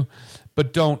of you,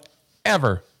 but don't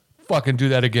ever fucking do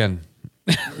that again.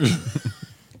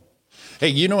 Hey,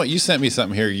 you know what? You sent me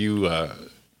something here.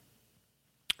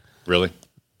 Really?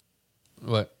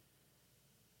 What?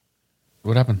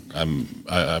 What happened?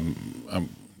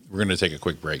 We're going to take a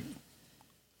quick break.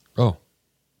 Oh.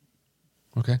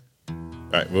 Okay. All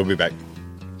right, we'll be back.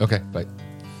 Okay, bye.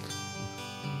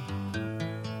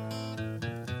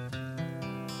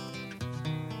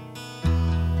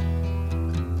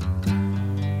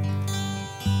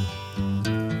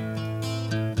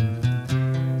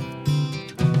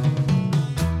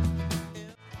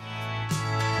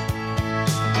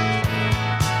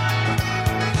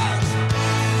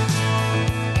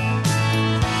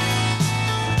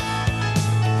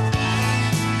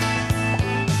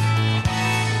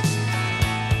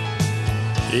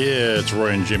 It's Roy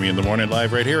and Jimmy in the morning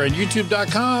live right here on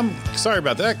YouTube.com. Sorry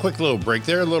about that. Quick little break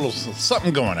there. A little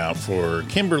something going out for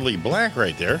Kimberly Black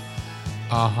right there.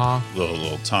 Uh-huh.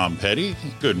 Little Tom Petty.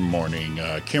 Good morning,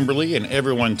 Kimberly, and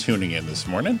everyone tuning in this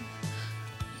morning.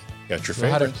 Got your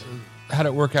favorites? How'd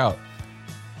it work out?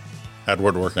 How'd it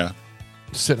work out?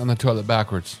 Sitting on the toilet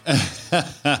backwards.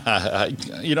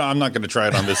 I'm not going to try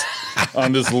it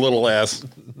on this little ass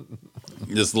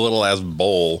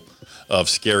bowl of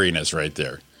scariness right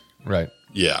there. Right.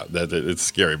 Yeah, it's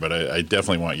scary, but I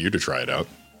definitely want you to try it out.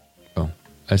 Oh,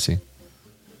 I see.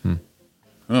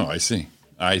 Oh, I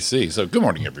see. So, good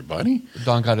morning, everybody.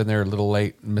 Dawn got in there a little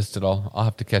late and missed it all. I'll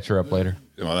have to catch her up later.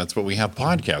 Well, that's what we have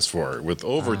podcasts for, with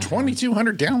over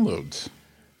 2,200 downloads.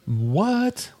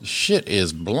 What? Shit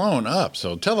is blown up.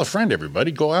 So tell a friend,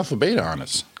 everybody. Go Alpha Beta on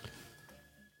us.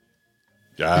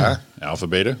 Alpha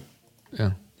Beta?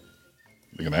 Yeah.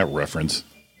 Look at that reference.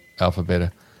 Alpha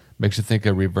Beta. Makes you think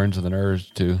of Return of the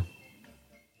Nerds, too.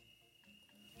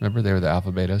 Remember, they were the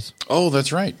Alpha Betas? Oh,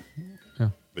 that's right. Yeah.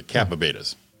 The Kappa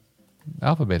Betas.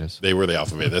 Alpha Betas. They were the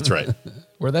Alpha Beta. That's right.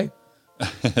 Were they?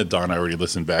 Dawn already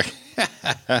listened back.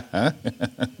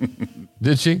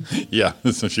 Did she? Yeah,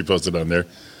 so she posted on there.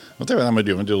 I'll tell you what I'm going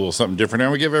to do. I'm going to do a little something different. I'm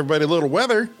going to give everybody a little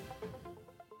weather.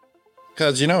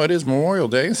 Because, it is Memorial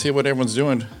Day. See what everyone's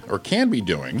doing or can be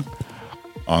doing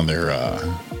on their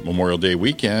Memorial Day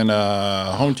weekend.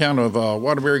 Hometown of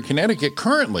Waterbury, Connecticut,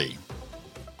 currently.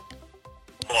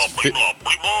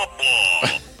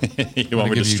 You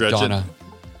want me to stretch it?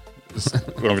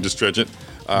 You want me to stretch it?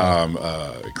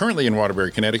 Currently in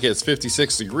Waterbury, Connecticut, it's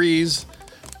 56 degrees.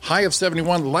 High of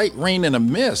 71, light rain and a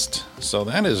mist. So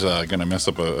that is going to mess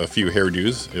up a few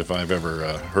hairdos. If I've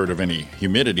ever heard of any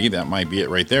humidity, that might be it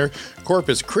right there.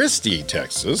 Corpus Christi,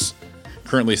 Texas.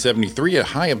 Currently 73, a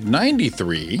high of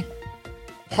 93.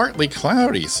 Partly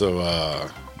cloudy. So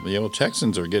the old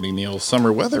Texans are getting the old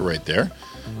summer weather right there.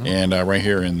 Mm-hmm. And right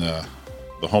here in the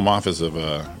home office of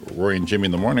Roy and Jimmy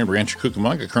in the morning, Rancho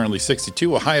Cucamonga, currently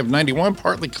 62, a high of 91,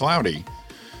 partly cloudy.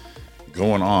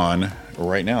 Going on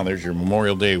right now. There's your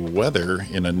Memorial Day weather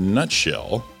in a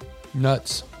nutshell.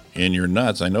 Nuts. In your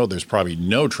nuts. I know there's probably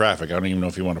no traffic. I don't even know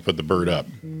if you want to put the bird up.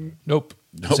 Nope.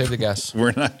 Save the gas.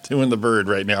 We're not doing the bird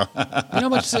right now. You know how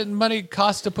much money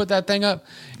costs to put that thing up?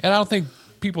 And I don't think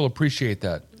people appreciate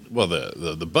that. Well,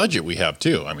 the budget we have,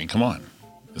 too. I mean, come on.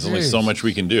 There's only so much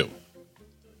we can do.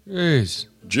 Jeez.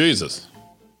 Jesus.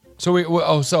 So we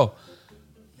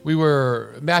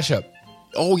were mashup.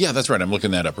 Oh, yeah, that's right. I'm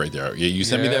looking that up right there. Yeah, you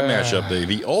sent me that mashup,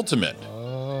 the ultimate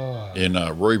in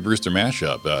Roy Brewster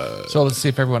mashup. So let's see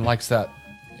if everyone likes that.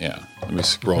 Yeah, let me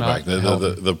scroll back.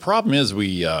 The problem is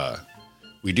we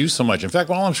do so much. In fact,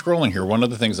 while I'm scrolling here, one of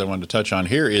the things I wanted to touch on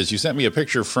here is you sent me a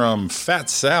picture from Fat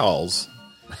Sal's.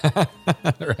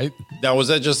 Right. Now, was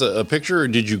that just a picture or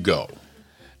did you go?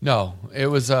 No, it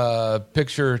was a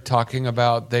picture talking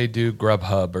about they do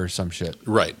Grubhub or some shit.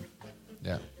 Right.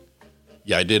 Yeah.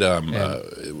 Yeah, I did.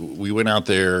 We went out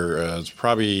there. It was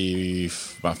probably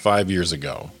about 5 years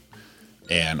ago,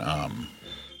 and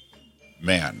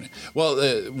man, well,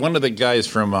 one of the guys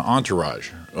from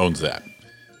Entourage owns that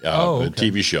the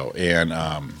TV show,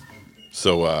 and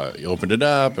so he opened it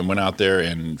up and went out there.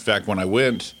 And in fact, when I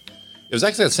went, it was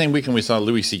actually that same weekend we saw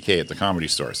Louis C.K. at the Comedy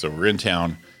Store. So we're in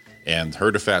town and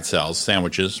heard of Fat Sal's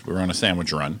sandwiches. We were on a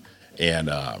sandwich run, and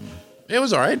it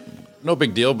was all right, no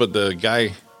big deal. But the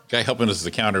guy helping us at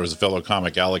the counter was a fellow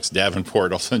comic, Alex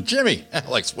Davenport. All of a sudden, Jimmy,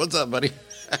 Alex, what's up, buddy?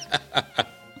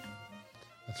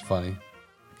 That's funny.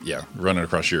 Yeah, running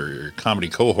across your comedy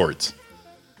cohorts.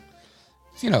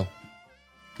 The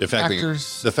fact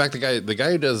actors. The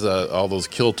guy who does all those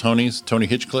Kill Tonys, Tony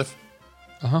Hitchcliffe,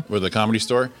 with the Comedy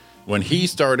Store. When he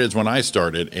started is when I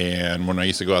started, and when I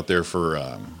used to go out there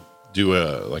for do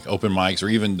like open mics or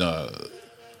even the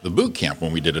boot camp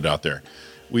when we did it out there.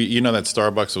 That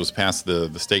Starbucks was past the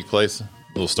steak place,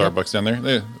 little Starbucks down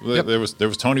there. There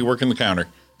was Tony working the counter.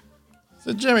 I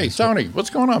said, Jimmy, Tony, what's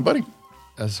going on, buddy?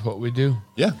 That's what we do.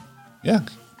 Yeah.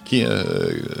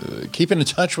 Keeping in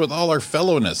touch with all our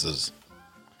fellownesses.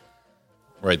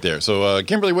 Right there. So,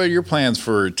 Kimberly, what are your plans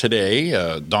for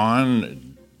today?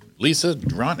 Dawn, Lisa,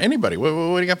 Ron, anybody? What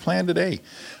do you got planned today?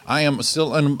 I am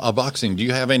still unboxing. Do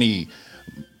you have any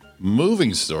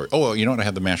moving story? Oh, you know what? I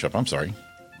have the mashup. I'm sorry.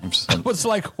 I was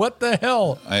like, what the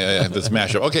hell? I have this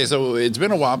mashup. Okay, so it's been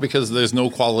a while because there's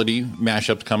no quality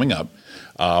mashups coming up.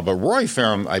 But Roy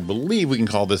found, I believe we can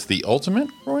call this the ultimate,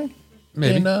 Roy?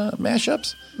 Maybe. In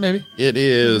mashups? Maybe. It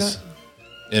is,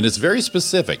 and it's very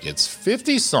specific. It's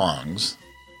 50 songs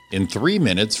in 3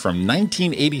 minutes from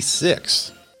 1986.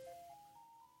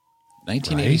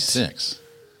 1986. Right.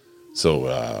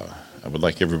 So I would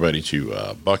like everybody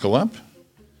to buckle up,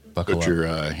 put your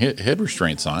head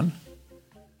restraints on,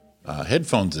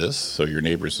 headphones this so your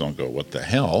neighbors don't go, what the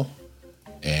hell?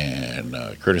 And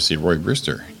courtesy of Roy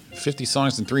Brister, 50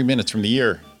 songs in 3 minutes from the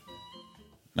year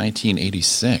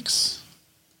 1986.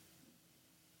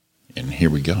 And here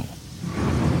we go.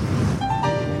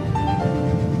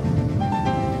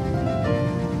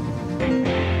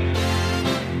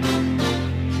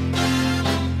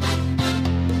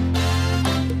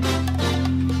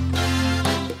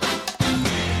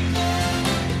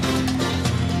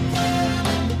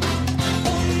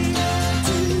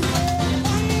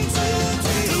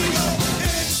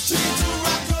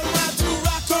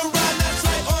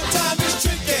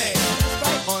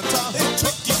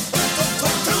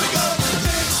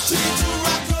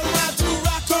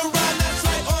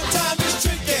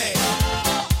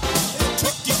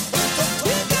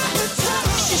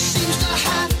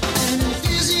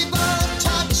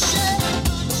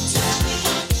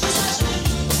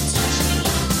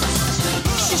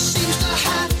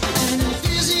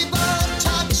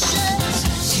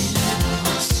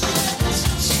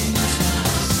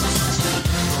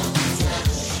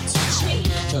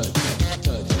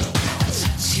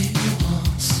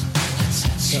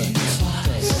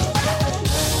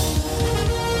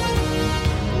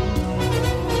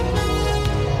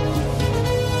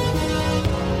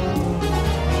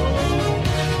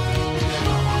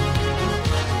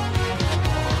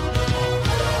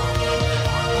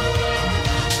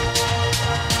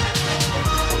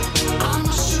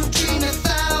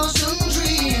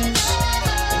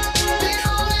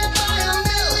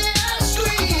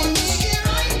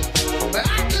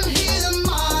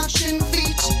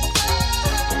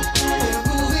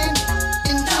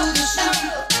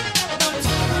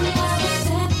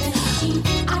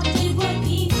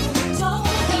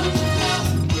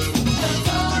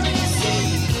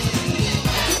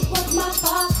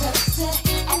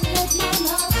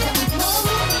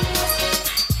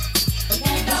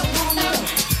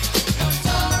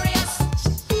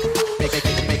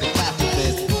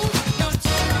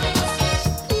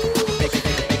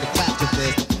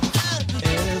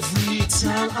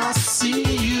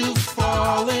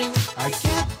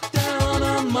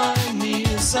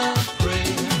 and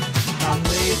pray. I'm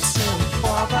waiting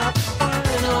for that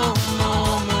final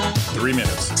moment. 3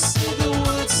 minutes.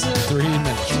 3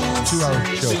 minutes. 2 hour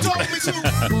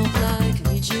show.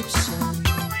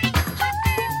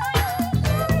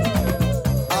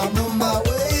 I'm on my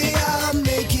way, I'm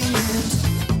making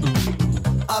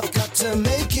it. I've got to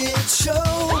make it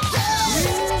show.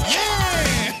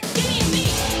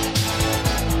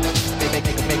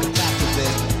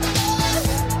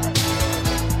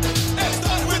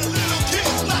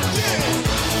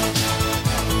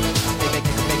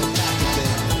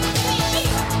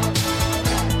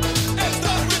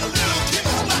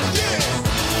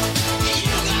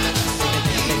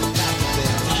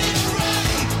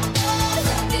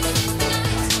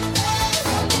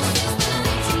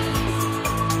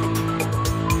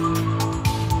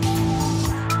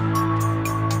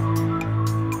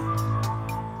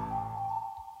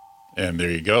 And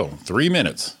there you go. 3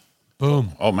 minutes.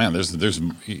 Boom. Oh man, there's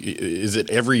is it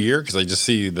every year? Because I just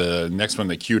see the next one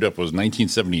that queued up was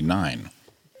 1979.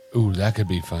 Ooh, that could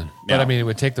be fun. Yeah. But I mean, it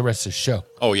would take the rest of the show.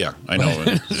 Oh yeah, I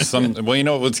know. Well, you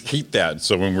know, let's keep that.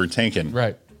 So when we're tanking,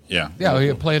 Right. Yeah, Yeah,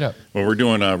 we play it up. when we're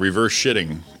doing reverse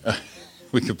shitting,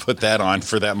 we could put that on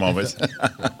for that moment.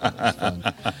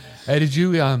 Hey, did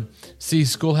you see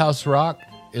Schoolhouse Rock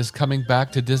is coming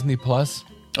back to Disney Plus?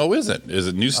 Oh, is it? Is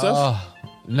it new stuff?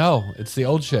 No, it's the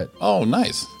old shit. Oh,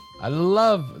 nice. I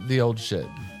love the old shit.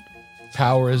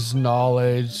 Power is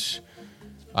knowledge.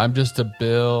 I'm just a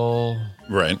Bill.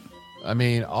 Right. I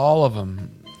mean, all of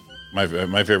them. My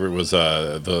favorite was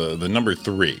the number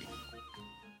 3.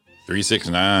 3, 6,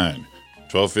 9,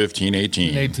 12, 15,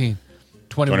 18. 18,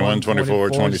 21, 24,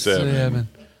 27.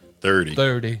 30.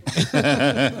 30.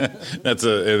 That's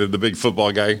the big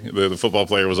football guy. The football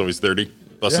player was always 30,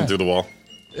 busting Yeah. through the wall.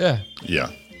 Yeah. Yeah.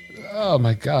 Oh,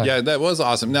 my God. Yeah, that was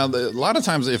awesome. Now, a lot of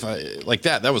times, if I like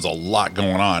that was a lot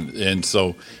going on. And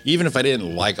so, even if I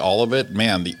didn't like all of it,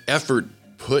 man, the effort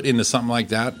put into something like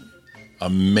that,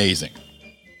 amazing.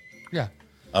 Yeah.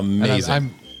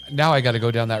 Amazing. Now I got to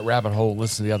go down that rabbit hole and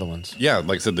listen to the other ones. Yeah,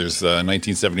 like I said, there's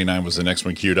 1979 was the next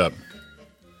one queued up.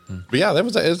 But yeah,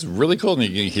 it's really cool. And you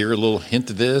can hear a little hint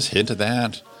of this, hint of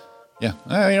that. Yeah,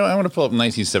 I want to pull up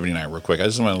 1979 real quick. I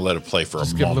just want to let it play for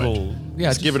Just a give moment. a little. Yeah.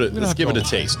 Let's give it we don't have give to it a go-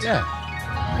 taste. Yeah.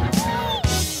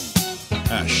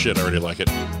 Ah, shit, I already like it.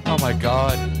 Oh, my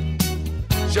God.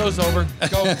 Show's over.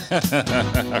 Go.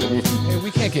 Hey,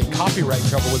 we can't get copyright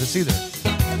trouble with this either.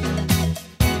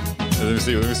 Let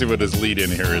me see what his lead in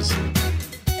here is.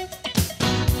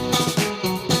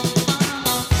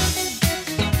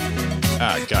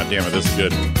 Ah, God damn it, this is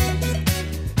good.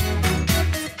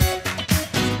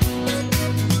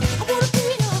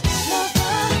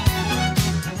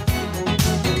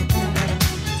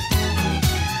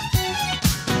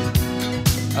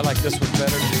 I like this one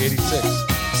better than the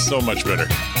 86. So much better.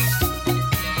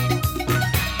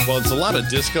 Well, it's a lot of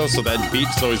disco, so that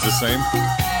beat's always the same.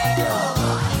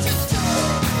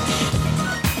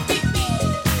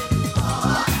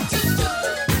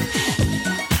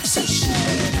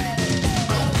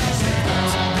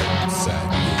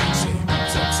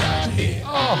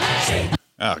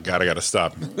 Oh, God, I got to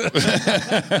stop.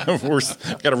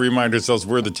 Got to remind ourselves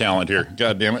we're the talent here.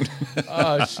 God damn it.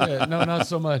 Oh, shit. No, not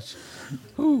so much.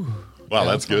 Whew. Wow,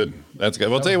 that's good. That's good.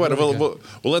 Well, I'll tell you what, really we'll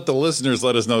let the listeners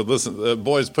let us know. Listen,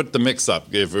 boys, put the mix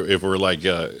up if we're like,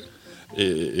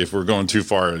 if we're going too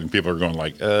far and people are going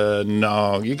like,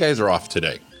 no, you guys are off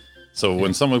today. So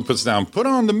when someone puts down, put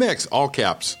on the mix, all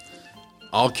caps,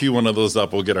 I'll cue one of those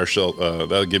up. We'll get our show.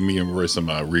 That'll give me and Roy some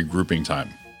regrouping time.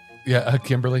 Yeah,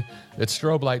 Kimberly, it's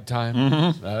strobe light time.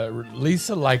 Mm-hmm.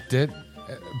 Lisa liked it,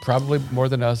 probably more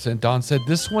than us. And Don said,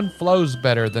 this one flows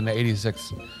better than the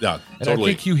 86. Yeah, And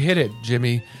totally. I think you hit it,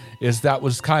 Jimmy, is that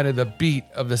was kind of the beat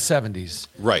of the 70s.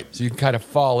 Right. So you can kind of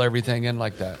fall everything in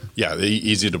like that. Yeah,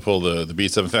 easy to pull the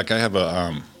beats up. In fact, I have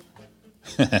a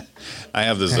I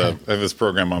have this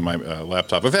program on my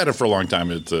laptop. I've had it for a long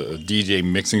time. It's a DJ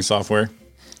mixing software.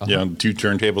 You know, 2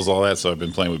 turntables, all that. So I've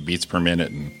been playing with beats per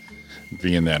minute and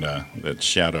being that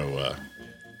shadow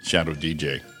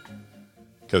DJ.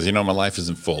 Because my life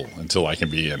isn't full until I can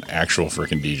be an actual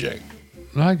freaking DJ.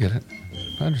 No, I get it.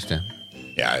 I understand.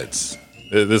 Yeah, this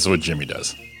is what Jimmy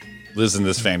does. Lives in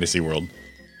this fantasy world.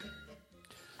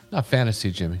 Not fantasy,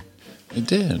 Jimmy. It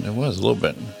did. It was a little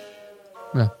bit.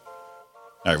 Yeah. All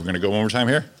right, we're going to go one more time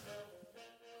here.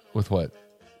 With what?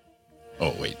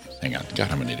 Oh, wait. Hang on.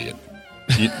 God, I'm an idiot.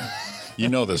 You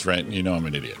know this, right? You know I'm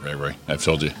an idiot, right, Roy? I've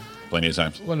told you plenty of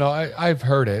times. Well, no, I've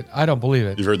heard it. I don't believe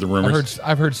it. You've heard the rumors?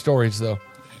 I've heard stories, though.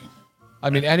 I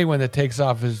mean, anyone that takes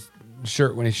off his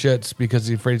shirt when he shits because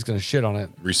he's afraid he's going to shit on it,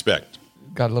 Respect.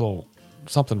 got a little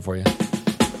something for you.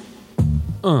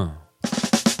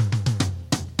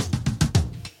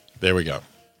 There we go.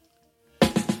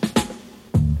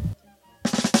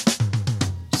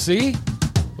 See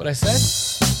what I said?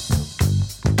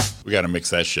 We got to mix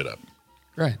that shit up.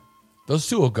 Right. Those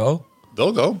two will go.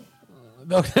 They'll go.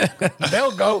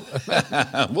 They'll go.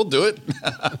 We'll do it.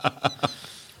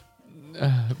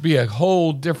 Be a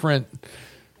whole different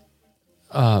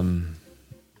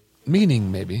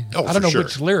meaning, maybe. Oh, I don't know for sure.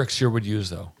 which lyrics you would use,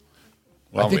 though.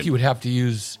 Well, I think you would have to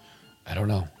use, I don't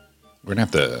know. We're going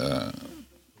to have to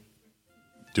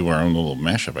do our own little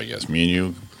mashup, I guess. Me and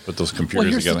you put those Well,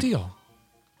 computers here's together. the deal.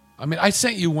 I mean, I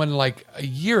sent you one like a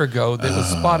year ago that was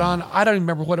spot on. I don't even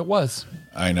remember what it was.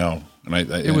 I know. And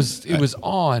It was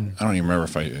on. I don't even remember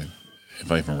if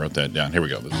I even wrote that down. Here we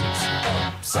go. This is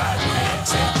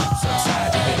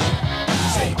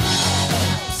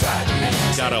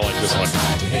God, I like this one.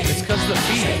 It's because the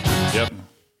beat. Yep.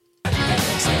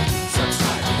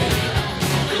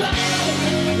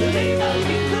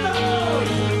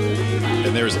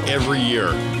 And there's every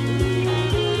year.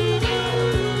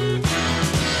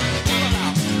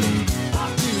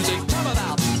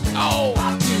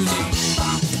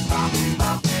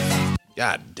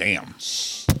 God damn.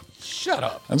 Shut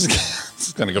up. I'm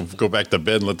just going to go back to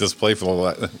bed and let this play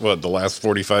for the last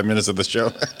 45 minutes of the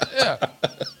show. Yeah.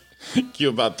 Cue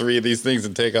about 3 of these things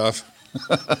and take off.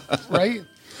 Right?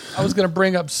 I was going to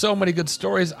bring up so many good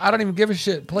stories. I don't even give a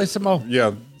shit. Play some more.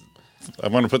 Yeah. I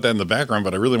want to put that in the background,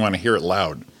 but I really want to hear it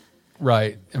loud.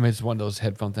 Right. I mean, it's one of those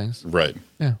headphone things. Right.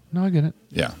 Yeah. No, I get it.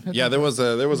 Yeah. Yeah, there was a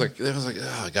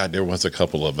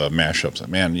couple of mashups.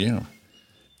 Man,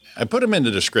 I put them in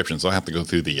the description, so I'll have to go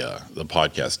through the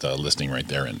podcast listing right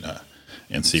there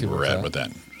and see where we're at with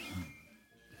that.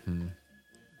 In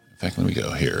fact, let me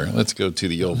go here. Let's go to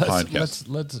the old podcast.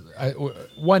 Let's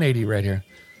 180 right here.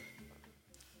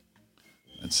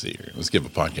 Let's see here. Let's give a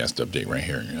podcast update right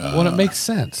here. Well, it makes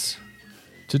sense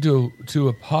to do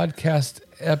a podcast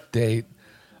update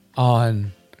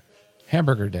on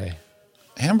Hamburger Day.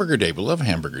 Hamburger Day. We love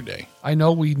Hamburger Day. I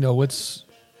know we know it's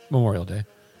Memorial Day,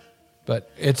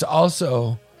 but it's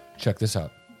also, check this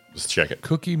out, Let's check it.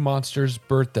 Cookie Monster's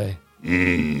birthday.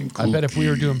 I bet if we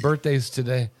were doing birthdays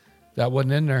today, that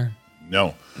wasn't in there.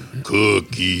 No.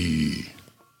 Cookie.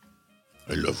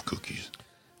 I love cookies.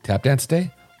 Tap Dance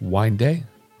Day, Wine Day,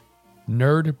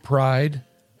 Nerd Pride,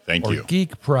 Thank or you.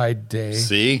 Geek Pride Day.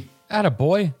 See?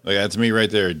 Attaboy. Look, that's me right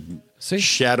there. See?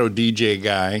 Shadow DJ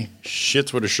guy,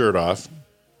 shits with a shirt off.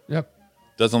 Yep.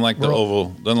 Doesn't like the oval,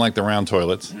 doesn't like the round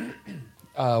toilets.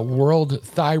 World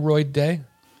Thyroid Day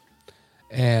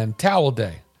and Towel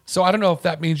Day. So I don't know if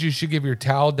that means you should give your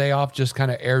towel day off, just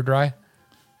kind of air dry.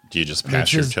 Do you just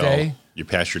pass your towel? You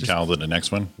pass your towel to the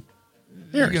next one?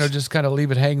 You know, just kind of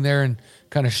leave it hang there and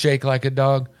kind of shake like a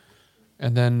dog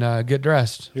and then get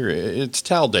dressed. Here, it's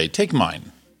towel day. Take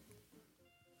mine.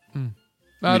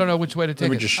 I don't know which way to take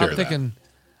me it. just share I'm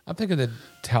thinking the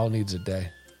towel needs a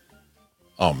day.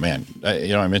 Oh, man.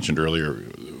 I mentioned earlier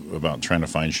about trying to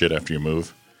find shit after you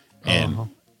move.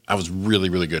 And I was really,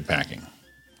 really good packing.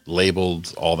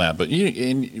 Labeled, all that. But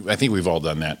I think we've all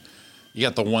done that. You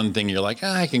got the one thing you're like,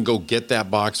 I can go get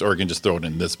that box or I can just throw it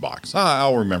in this box.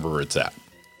 I'll remember where it's at.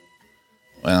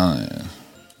 Well,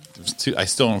 I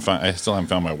still haven't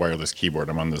found my wireless keyboard.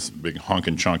 I'm on this big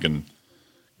honkin' chunkin'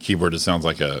 keyboard. It sounds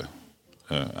like a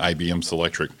IBM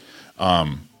Selectric.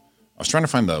 I was trying to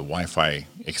find the Wi-Fi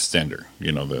extender,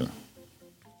 the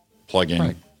plug-in.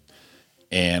 Right.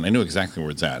 And I knew exactly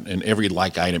where it's at. And every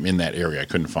like item in that area, I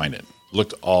couldn't find it.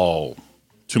 Looked all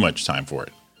too much time for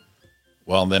it.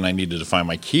 Well, then I needed to find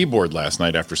my keyboard last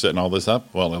night after setting all this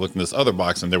up. Well, I looked in this other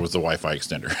box and there was the Wi-Fi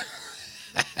extender.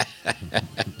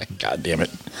 God damn it.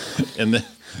 And then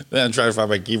I'm trying to find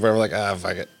my keyboard. I'm like,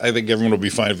 fuck it. I think everyone will be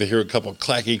fine if they hear a couple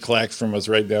clacky clacks from us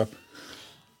right now.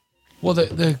 Well,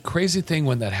 the crazy thing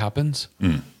when that happens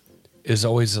is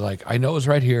always like, I know it's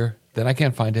right here, then I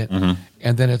can't find it,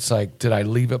 and then it's like, did I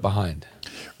leave it behind?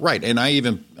 Right, and I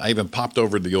even popped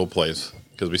over to the old place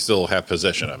because we still have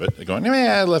possession of it. Going,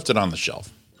 I left it on the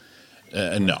shelf.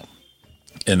 No,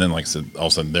 and then like I said, all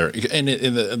of a sudden there, and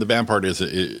the bad part is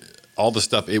all the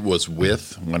stuff it was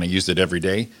with when I used it every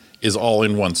day is all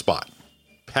in one spot,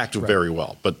 packed very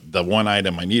well. But the one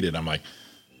item I needed, I'm like,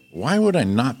 why would I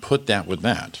not put that with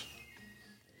that?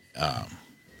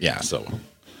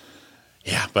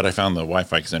 But I found the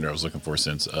Wi-Fi extender I was looking for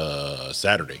since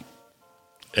Saturday.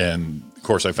 And, of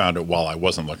course, I found it while I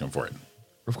wasn't looking for it.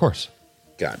 Of course.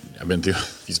 God, I've been through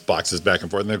these boxes back and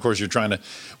forth. And then, of course,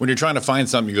 when you're trying to find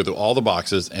something, you go through all the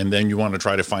boxes, and then you want to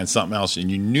try to find something else,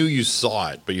 and you knew you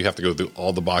saw it, but you have to go through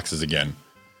all the boxes again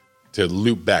to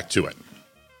loop back to it.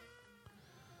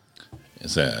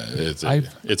 It's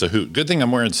a hoot. Good thing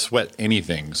I'm wearing sweat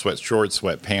shorts,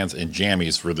 sweat pants, and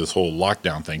jammies for this whole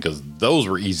lockdown thing, because those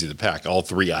were easy to pack, all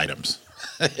 3 items.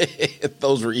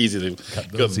 Those were easy to,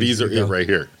 because these are it right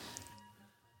here.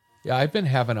 Yeah, I've been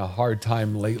having a hard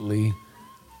time lately.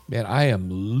 Man, I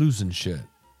am losing shit.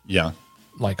 Yeah.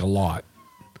 Like a lot.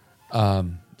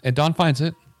 And Don finds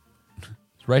it.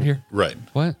 It's right here. Right.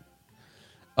 What?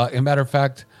 As a matter of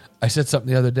fact, I said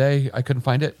something the other day. I couldn't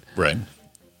find it. Right.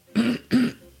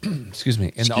 Excuse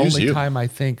me. And the only time I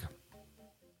think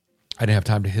I didn't have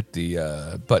time to hit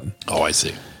the button. Oh, I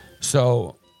see.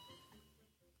 So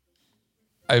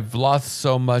I've lost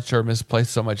so much or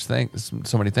misplaced so many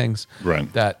things.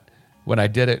 Right. That when I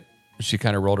did it, she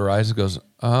kind of rolled her eyes and goes,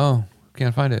 "Oh,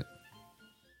 can't find it."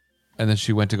 And then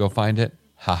she went to go find it.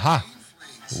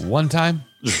 One time,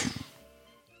 it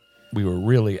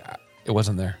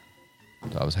wasn't there.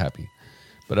 So I was happy.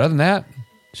 But other than that,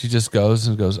 she just goes,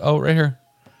 "Oh, right here.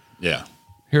 Yeah.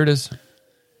 Here it is.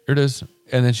 Here it is."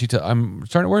 And then I'm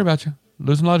starting to worry about you.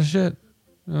 Losing a lot of shit.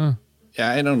 Yeah,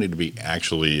 I don't need to be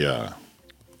actually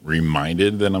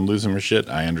reminded that I'm losing my shit.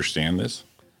 I understand this.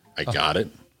 I got it.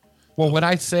 Well, when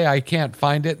I say I can't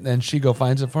find it, then she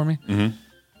finds it for me.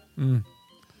 Mm-hmm.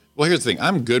 Well, here's the thing.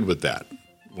 I'm good with that.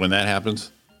 When that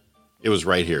happens, it was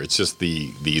right here. It's just the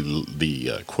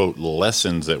quote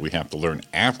lessons that we have to learn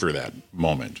after that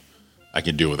moment. I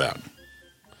can do without.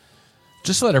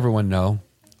 Just to let everyone know,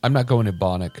 I'm not going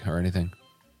Ebonic or anything.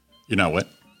 You're not what?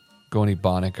 Going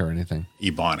Ebonic or anything.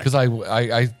 Ebonic. Because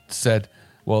I said,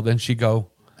 well, then she go.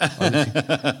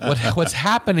 What's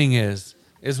happening is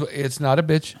it's not a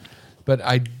bitch, but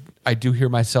I do hear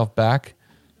myself back,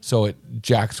 so it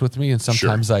jacks with me, and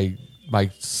sometimes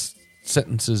my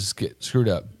sentences get screwed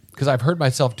up because I've heard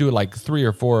myself do like 3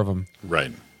 or 4 of them.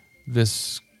 Right.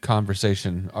 This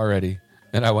conversation already.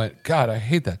 And I went, God, I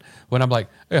hate that. When I'm like,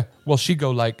 yeah, well, she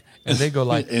go like, and they go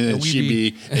like, and then and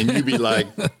you be like,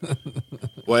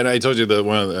 when I told you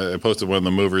that I posted one of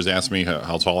the movers asked me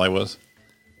how tall I was.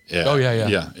 Yeah. Oh yeah.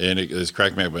 Yeah, and it's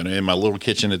cracked me up. And in my little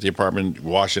kitchen at the apartment,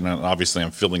 washing, and obviously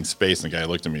I'm filling space. And the guy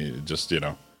looked at me, just what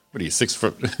are you, 6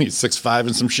 foot? He's 6'5"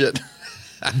 and some shit.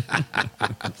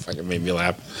 Fucking made me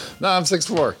laugh. No, I'm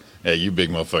 6'4". Hey, you big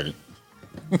motherfucker.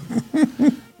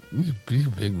 You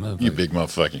big motherfucker. You big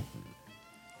motherfucker.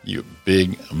 You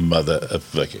big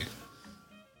motherfucker.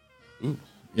 Ooh.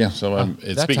 Yeah, so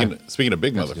speaking of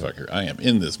big motherfucker, I am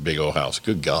in this big old house.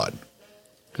 Good God.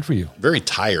 Good for you. Very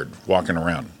tired walking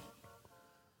around.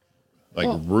 Like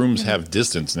rooms have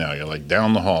distance now. You're like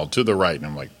down the hall to the right, and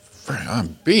I'm like,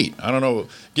 I'm beat. I don't know,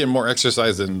 getting more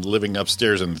exercise than living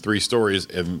upstairs in 3 stories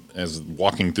as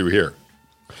walking through here.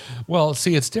 Well,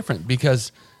 see, it's different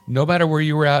because no matter where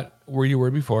you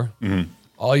were before,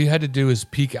 all you had to do is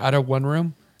peek out of one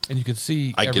room and you could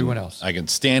see everyone else. I can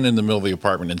stand in the middle of the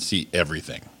apartment and see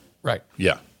everything. Right.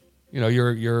 Yeah. You know,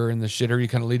 you're in the shitter. You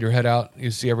kind of lead your head out.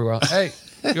 You see everyone else. Hey,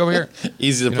 you over here.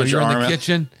 Easy to put your arm out.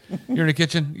 You're in the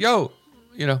kitchen. Yo,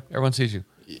 you know, everyone sees you.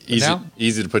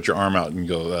 Easy to put your arm out and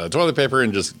go, toilet paper,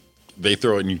 and just they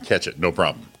throw it and you catch it. No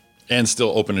problem. And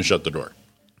still open and shut the door.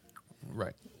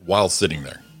 Right. While sitting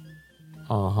there.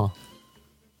 Uh-huh.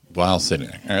 While sitting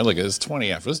there. All right, look, it's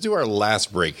 20 after. Let's do our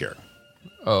last break here.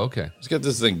 Oh, okay. Let's get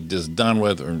this thing just done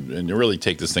with and really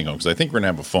take this thing home because I think we're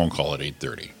going to have a phone call at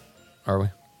 8:30. Are we?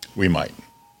 We might.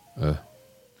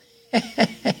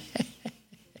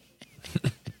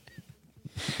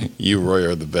 You, Roy,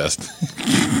 are the best.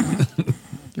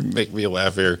 You make me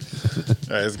laugh here.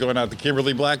 All right, it's going out to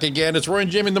Kimberly Black again. It's Roy and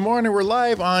Jimmy in the morning. We're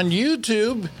live on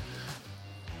YouTube.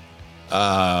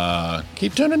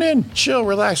 Keep tuning in. Chill,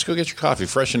 relax, go get your coffee,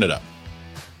 freshen it up.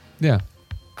 Yeah.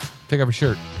 Take off your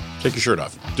shirt. Take your shirt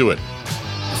off. Do it.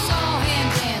 I saw him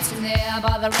dancing there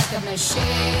by the record machine.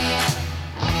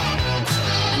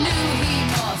 I knew he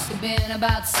must have been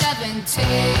about 17.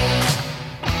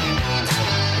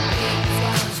 Big,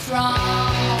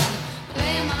 strong,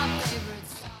 play my favorite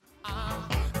song.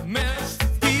 Miss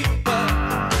people,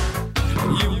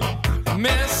 you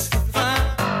mystify.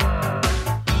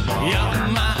 You're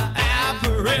my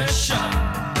apparition.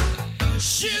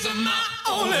 She's my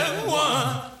only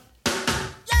one.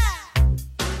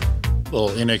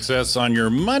 Little In Excess on your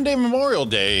Monday, Memorial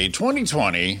Day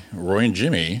 2020. Roy and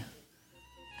Jimmy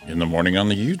in the morning on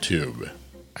the YouTube.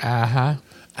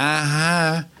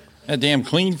 That damn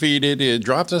clean feed, it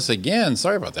dropped us again.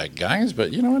 Sorry about that, guys,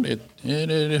 but you know what?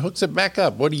 It hooks it back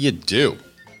up. What do you do?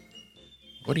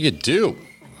 What do you do?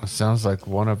 It sounds like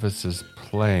one of us is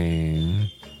playing.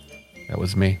 That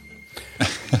was me.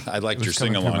 I liked It your was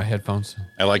coming sing through along. my headphones.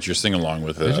 I liked your sing along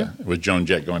with Did you? Joan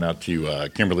Jett going out to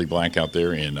Kimberly Black out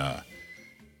there in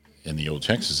the old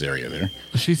Texas area there.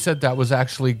 She said that was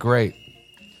actually great.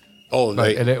 Oh,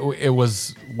 But it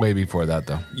was way before that,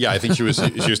 though. yeah, I think she was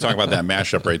talking about that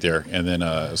mashup right there, and then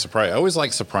surprise. I always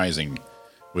like surprising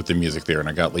with the music there, and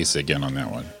I got Lisa again on that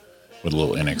one with a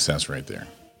little In Excess right there.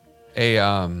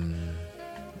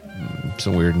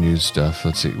 Some weird news stuff.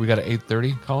 Let's see. We got an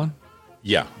 8:30, Colin?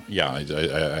 Yeah.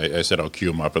 I said I'll cue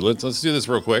them up, but let's do this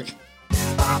real quick.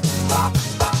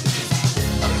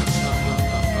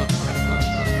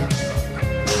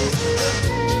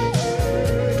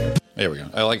 There we go.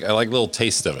 I like a little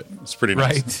taste of it. It's pretty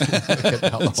nice.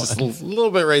 Right. Just a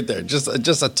little bit right there. Just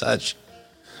a touch.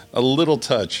 A little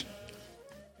touch.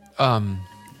 A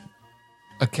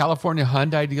California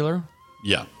Hyundai dealer.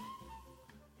 Yeah.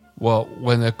 Well,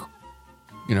 when the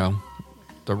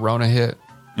Rona hit,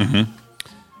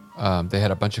 they had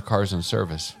a bunch of cars in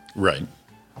service. Right.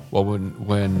 Well,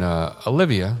 when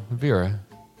Olivia Vera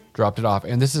dropped it off,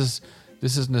 and this is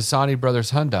Nisani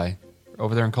Brothers Hyundai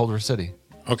over there in Culver City.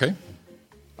 Okay.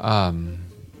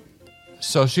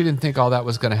 So she didn't think all that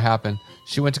was going to happen.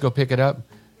 She went to go pick it up.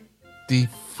 The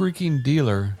freaking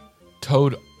dealer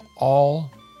towed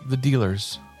all the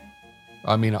dealers.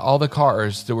 I mean, all the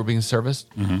cars that were being serviced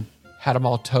had them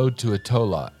all towed to a tow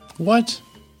lot. What?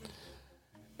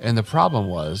 And the problem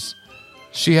was,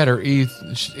 she had her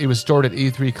it was stored at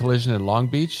E3 Collision in Long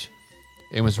Beach,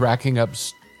 and was racking up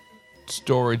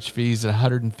storage fees at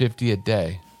 $150 a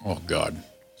day. Oh God.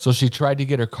 So she tried to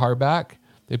get her car back.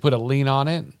 They put a lien on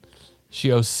it.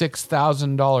 She owes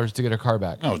 $6,000 to get her car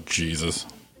back. Oh Jesus.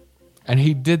 And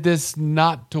he did this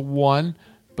not to one,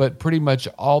 but pretty much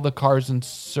all the cars in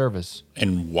service.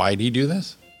 And why'd he do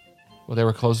this? Well, they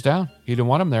were closed down. He didn't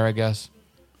want them there, I guess.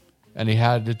 And he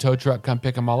had the tow truck come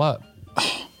pick them all up.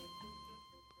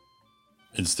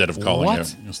 Instead of calling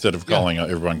What?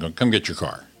 everyone, going, come get your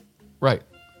car. Right.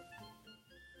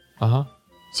 Uh-huh.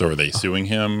 So are they suing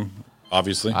him?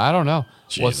 Obviously. I don't know.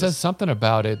 Well, it Jesus. says something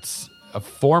about it's a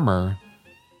former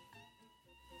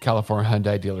California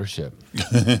Hyundai dealership.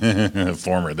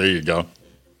 Former. There you go.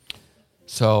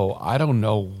 So I don't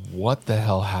know what the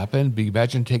hell happened. But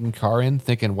imagine taking a car in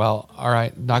thinking, well, all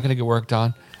right, not going to get worked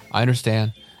on. I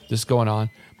understand this is going on.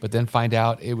 But then find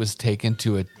out it was taken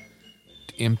to a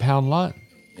impound lot.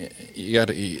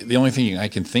 The only thing I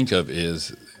can think of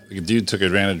is the dude took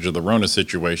advantage of the Rona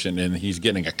situation and he's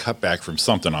getting a cutback from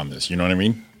something on this. You know what I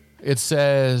mean? It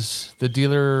says the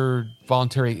dealer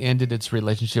voluntarily ended its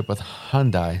relationship with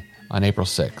Hyundai on April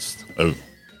 6th. Oh.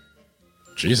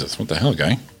 Jesus, what the hell,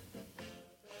 guy?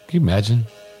 Can you imagine?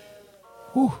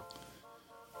 Whew.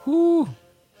 Whew.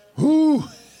 Whoo!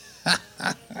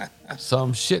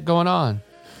 Some shit going on.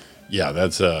 Yeah,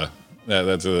 that's a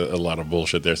lot of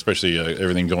bullshit there, especially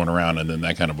everything going around, and then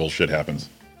that kind of bullshit happens.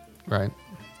 Right.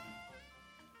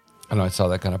 I know I saw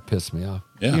that kind of pissed me off.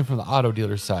 Yeah. Even from the auto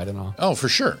dealer side and all. Oh, for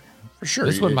sure. For sure.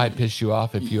 This one might piss you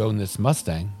off if you own this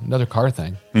Mustang, another car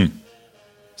thing.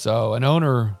 So an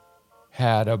owner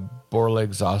had a Borla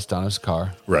exhaust on his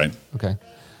car. Right. Okay.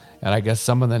 And I guess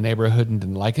someone in the neighborhood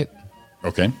didn't like it.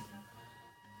 Okay.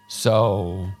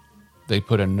 So they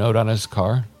put a note on his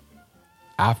car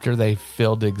after they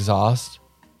filled his exhaust,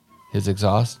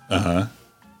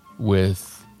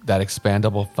 with that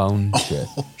expandable phone shit.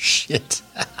 Oh, shit.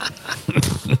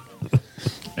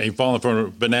 And you falling from a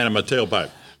banana in my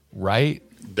tailpipe. Right?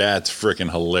 That's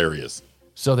freaking hilarious.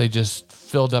 So they just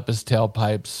filled up his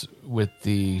tailpipes with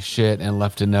the shit and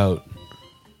left a note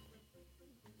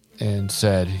and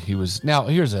said he was. Now,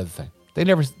 here's the other thing.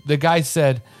 The guy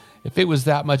said, if it was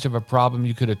that much of a problem,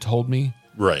 you could have told me.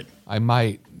 Right. I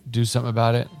might do something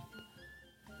about it.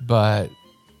 But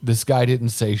this guy didn't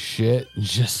say shit,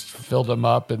 just filled them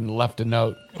up and left a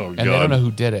note. Oh, and God. they don't know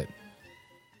who did it.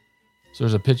 So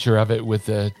there's a picture of it with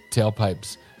the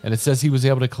tailpipes. And it says he was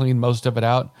able to clean most of it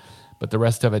out, but the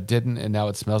rest of it didn't. And now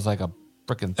it smells like a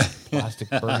freaking plastic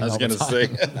burning. I was going to say.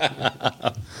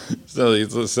 So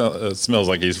it smells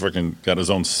like he's freaking got his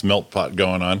own smelt pot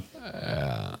going on.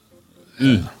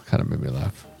 Kind of made me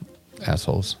laugh.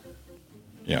 Assholes.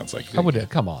 Yeah, it's like. How would it?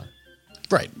 Come on.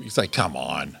 Right. He's like, come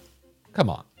on. Come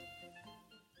on.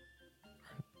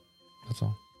 That's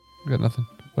all. We got nothing.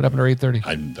 What happened to 8:30?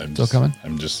 I'm Still coming?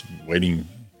 I'm just waiting.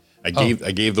 I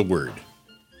gave the word.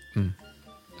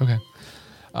 Okay.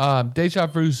 Deja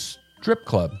Vu Strip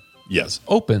Club Yes.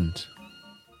 opened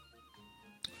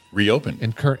Reopened.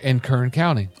 in Kern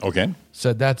County. Okay.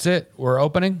 Said that's it. We're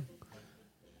opening.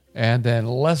 And then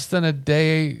less than a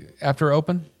day after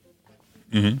open.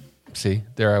 See,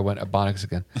 there I went Ebonics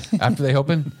again. After they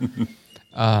opened,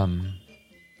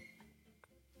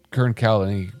 Kern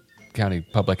County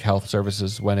Public Health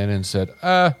Services went in and said,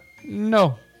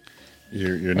 no.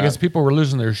 You're I not. guess people were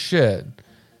losing their shit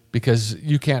because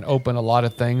you can't open a lot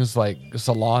of things like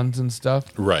salons and stuff.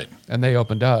 Right. And they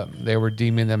opened up. They were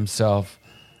deeming themselves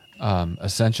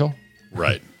essential,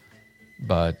 Right.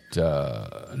 but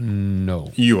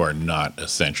no. You are not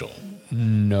essential.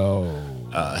 No.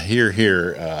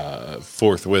 Here,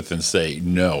 forthwith and say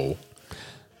no.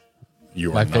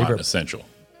 You are not essential.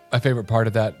 My favorite part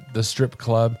of that, the strip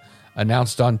club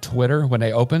announced on Twitter when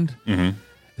they opened, it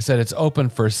said it's open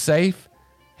for safe,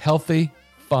 healthy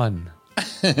fun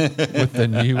with the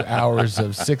new hours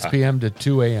of 6 p.m. to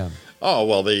 2 a.m. Oh,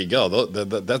 well, there you go.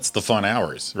 That's the fun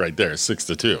hours right there, 6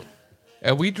 to 2.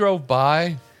 And we drove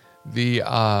by the,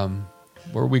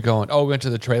 where are we going? Oh, we went to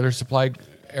the Trailer Supply,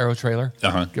 Aero Trailer.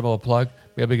 Uh-huh. Give a little plug.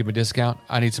 We had to give him a discount.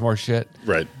 I need some more shit.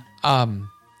 Right. And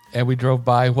we drove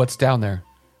by what's down there.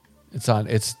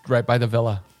 It's right by the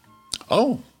villa.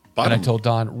 Oh, And I told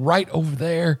Don, right over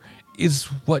there is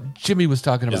what Jimmy was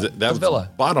talking about. That's the villa.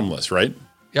 Bottomless, right?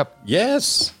 Yep.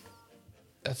 Yes.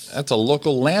 That's a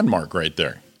local landmark right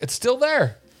there. It's still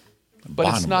there. But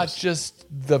it's not Bottomless. just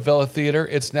the Villa Theater.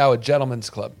 It's now a gentleman's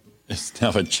club. It's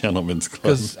now a gentleman's club.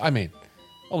 Because, I mean,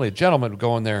 only a gentleman would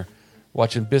go in there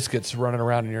watching biscuits running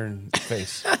around in your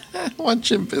face.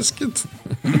 Watching biscuits.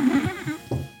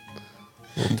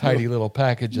 Little tidy little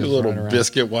packages You little running around.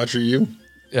 biscuit watcher, you.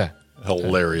 Yeah.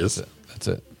 Hilarious. That's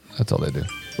it. That's all they do.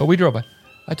 But we drove by.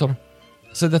 I told her.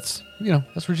 I said, that's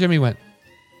where Jimmy went.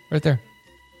 Right there.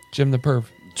 Jim the Perv.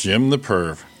 Jim the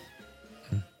Perv.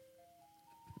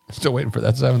 Still waiting for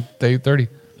that 8:30.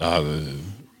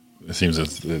 It seems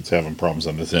it's having problems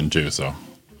on this end too. So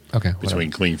Okay.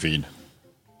 between clean feed.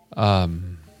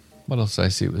 What else did I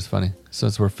see? It was funny.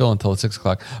 Since we're filling until 6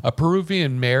 o'clock. A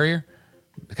Peruvian mayor.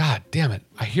 God damn it.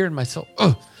 I hear it myself.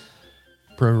 Ugh.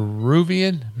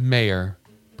 Peruvian mayor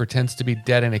pretends to be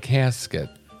dead in a casket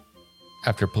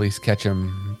after police catch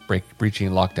him breaching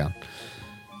lockdown.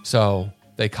 So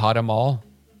they caught him all.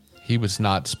 He was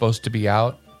not supposed to be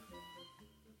out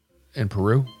in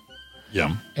Peru.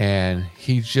 Yeah. And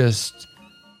he just,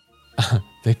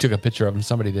 they took a picture of him.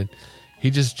 Somebody did.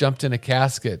 He just jumped in a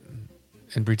casket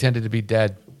and pretended to be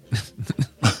dead.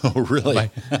 Oh,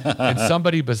 really? And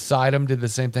somebody beside him did the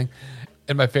same thing.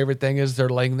 And my favorite thing is they're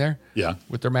laying there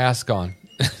with their mask on.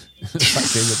 It's my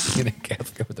favorite thing in a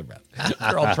casket with their mask.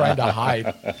 They're all trying to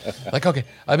hide. Like, okay,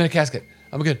 I'm in a casket.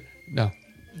 I'm good. No.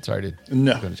 Sorry, dude.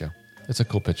 No. I'm going to jail. It's a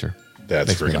cool picture. That's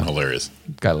Makes me freaking laugh. hilarious.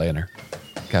 Guy laying there.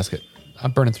 Casket.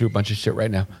 I'm burning through a bunch of shit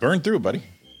right now. Burn through, buddy.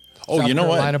 Oh, South you know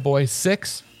Carolina what? boy,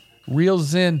 6,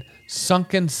 reels in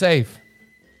sunken safe,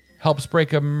 helps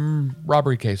break a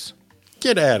robbery case.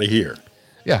 Get out of here.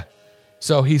 Yeah.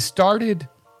 So he started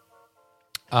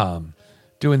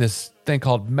doing this thing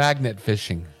called magnet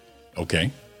fishing,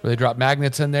 Okay. where they drop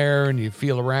magnets in there and you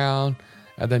feel around,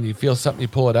 and then you feel something, you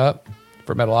pull it up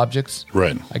for metal objects.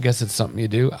 Right. I guess it's something you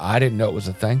do. I didn't know it was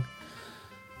a thing.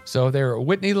 So they're at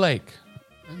Whitney Lake,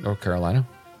 North Carolina.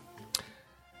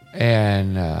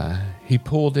 And he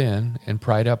pulled in and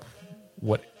pried up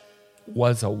what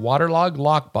was a waterlogged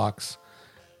lockbox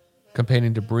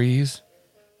containing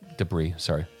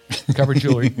covered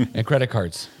jewelry and credit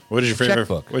cards. What is your favorite?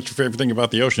 Checkbook. What's your favorite thing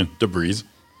about the ocean? Debris.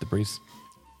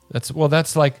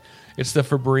 That's like, it's the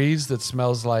Febreze that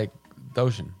smells like the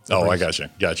ocean. Oh, I Febreze.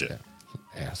 gotcha.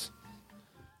 Ass.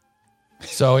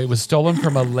 So it was stolen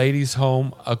from a lady's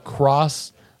home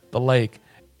across the lake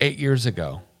 8 years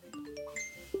ago.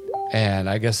 And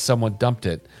I guess someone dumped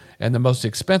it. And the most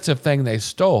expensive thing they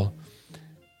stole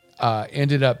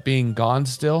ended up being gone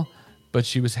still. But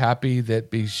she was happy that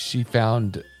she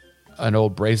found an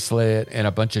old bracelet and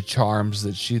a bunch of charms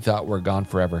that she thought were gone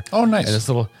forever. Oh, nice. And this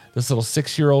little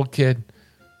 6-year-old kid,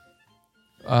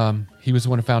 he was the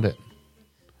one who found it.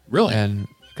 Really? And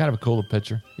kind of a cool little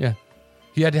picture. Yeah.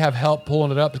 He had to have help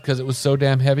pulling it up because it was so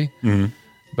damn heavy. Mm-hmm.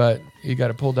 But he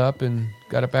got it pulled up and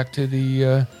got it back to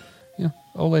the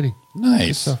old lady.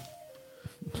 Nice. Good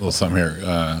A little something here.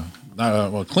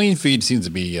 Well, Clean Feed seems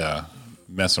to be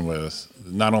messing with us.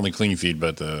 Not only Clean Feed,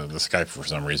 but the Skype for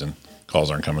some reason. Calls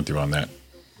aren't coming through on that.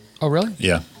 Oh, really?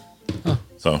 Yeah. Huh.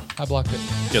 So I blocked it.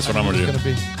 guess what I'm going to do? It's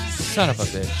going to be son of a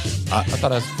bitch. I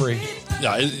thought I was free.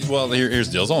 Yeah. Here's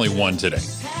the deal. It's only one today.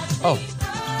 Oh,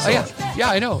 yeah. Yeah,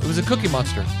 I know. It was a Cookie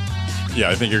Monster. Yeah,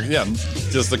 I think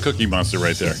just the Cookie Monster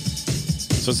right there.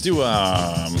 So let's do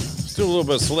a little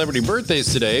bit of celebrity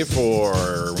birthdays today for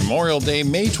Memorial Day,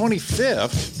 May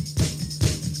 25th,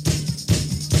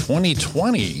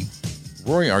 2020.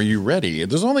 Roy, are you ready?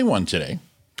 There's only one today.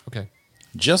 Okay.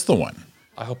 Just the one.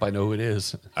 I hope I know who it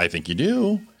is. I think you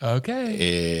do.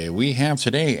 Okay. We have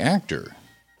today actor,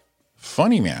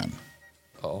 funny man,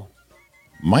 Oh.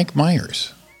 Mike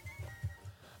Myers.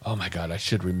 Oh, my God. I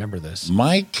should remember this.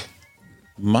 Mike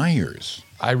Myers.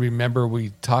 I remember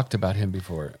we talked about him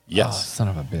before. Yes. Oh, son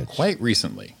of a bitch. Quite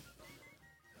recently.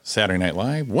 Saturday Night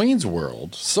Live, Wayne's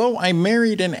World. So I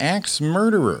Married an Axe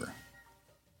Murderer.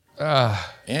 And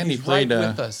he He's played right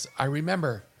with us. I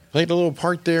remember. Played a little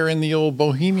part there in the old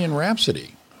Bohemian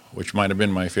Rhapsody, which might have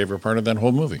been my favorite part of that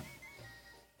whole movie.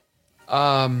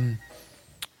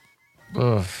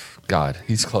 God,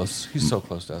 he's close. He's so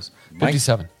close to us.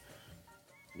 57.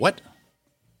 What?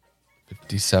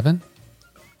 57?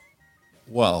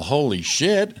 Well, holy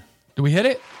shit. Did we hit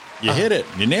it? You hit it.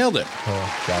 You nailed it.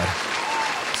 Oh, God.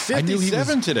 I knew he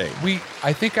 57 was- today.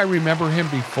 I think I remember him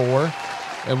before.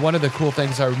 And one of the cool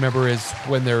things I remember is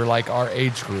when they're like our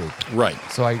age group. Right.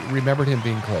 So I remembered him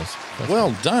being close.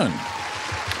 Well done.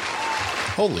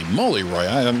 Holy moly, Roy.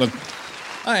 I am.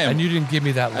 And you didn't give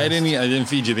me that list. I didn't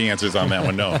feed you the answers on that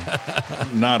one. No,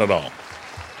 not at all.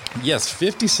 Yes,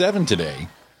 57 today.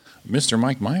 Mr.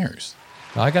 Mike Myers.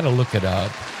 Now, I got to look it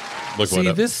up. Look what See,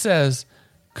 up. this says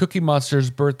Cookie Monster's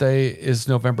birthday is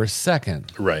November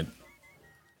 2nd. Right.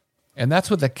 And that's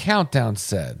what the countdown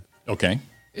said. Okay.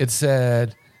 It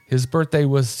said his birthday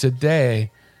was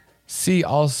today. See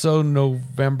also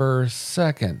November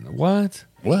 2nd. What?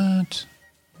 What?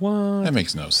 What? That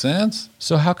makes no sense.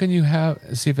 So how can you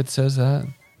see if it says that?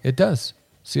 It does.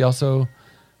 See also,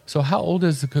 so how old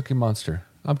is the Cookie Monster?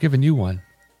 I'm giving you one.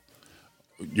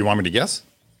 You want me to guess?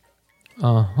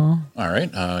 Uh-huh. All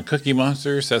right. Cookie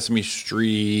Monster, Sesame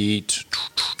Street.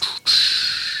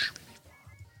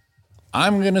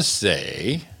 I'm going to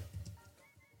say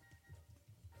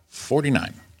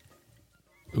 49.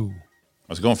 Ooh. I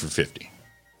was going for 50.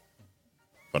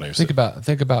 But I was Think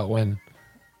about when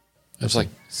it was like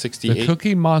the 68.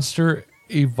 Cookie Monster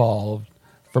evolved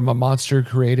from a monster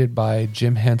created by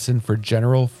Jim Henson for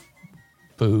General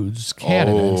Foods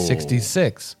Canada in Oh.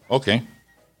 66. Okay.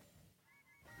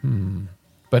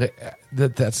 But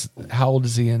that's how old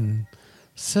is he in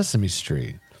Sesame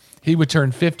Street? He would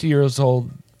turn 50 years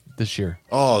old this year.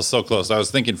 Oh, so close. I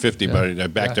was thinking 50, but I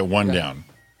backed it one down.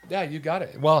 Yeah, you got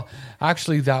it. Well,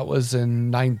 actually, that was in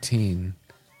 19.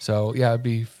 So, yeah, it'd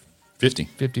be 50.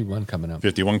 51 coming up.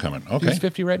 51 coming. Okay. He's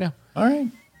 50 right now. All right.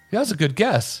 Yeah, that's a good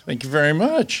guess. Thank you very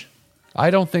much. I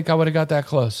don't think I would have got that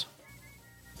close.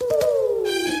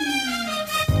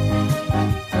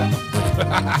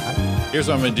 Here's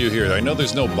what I'm going to do here. I know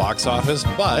there's no box office,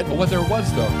 but But what there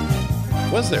was, though,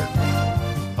 was there?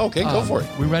 Okay, go for it.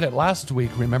 we read it last week,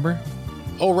 remember?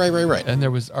 Oh, right. And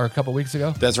there was, or a couple weeks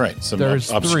ago, That's right. Some There's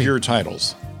obscure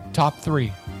titles. top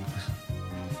 3.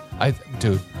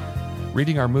 Dude,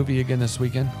 reading our movie again this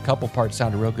weekend, a couple parts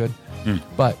sounded real good,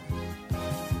 but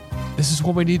this is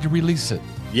when we need to release it.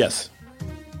 Yes.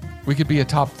 We could be a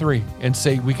top 3 and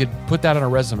say we could put that on a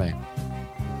resume.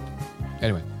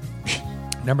 Anyway,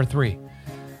 number 3,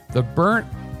 the burnt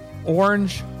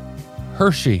orange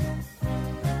Hershey.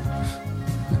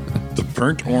 The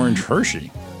burnt orange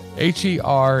Hershey. Heresy.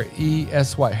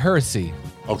 Heresy,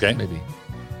 Okay. maybe.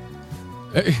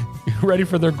 You ready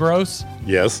for their gross?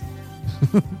 Yes.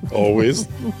 Always.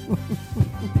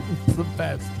 It's the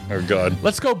best. Oh, God.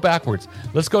 Let's go backwards.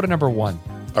 Let's go to number 1.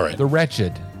 All right. The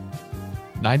Wretched.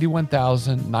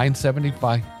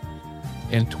 91,975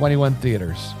 in 21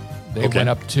 theaters. They Okay. went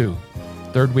up 2.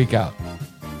 Third week out.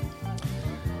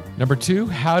 Number 2,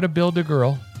 How to Build a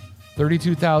Girl.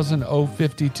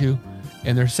 32,052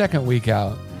 in their second week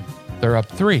out. They're up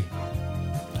 3.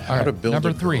 How to Build number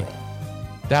a 3. Girl.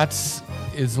 That's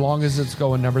as long as it's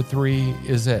going. Number 3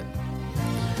 is it.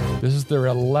 This is their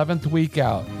 11th week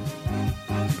out.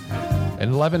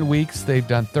 In 11 weeks, they've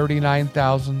done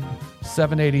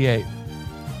 39,788.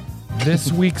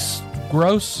 This week's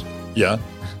gross, Yeah.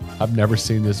 I've never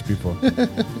seen this before.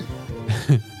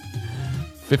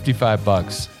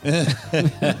 $55.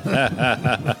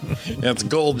 That's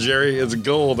gold, Jerry. It's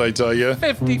gold, I tell you.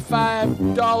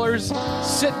 $55.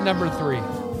 Sit number 3.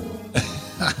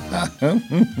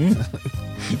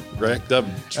 Racked up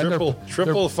triple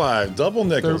they're- 5, double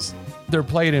nickels. They're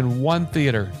played in one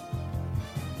theater.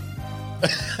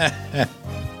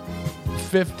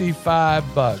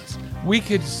 $55. We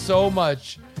could so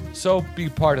be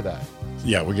part of that.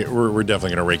 Yeah, we're definitely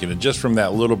going to rake it in. Just from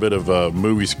that little bit of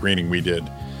movie screening we did,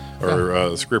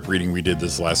 or script reading we did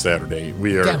this last Saturday,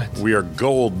 we Damn it. are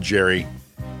gold, Jerry.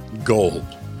 Gold.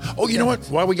 Oh, you know what?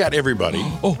 While we got everybody,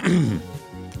 and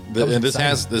this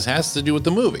has to do with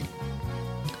the movie.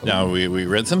 Now we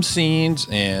read some scenes,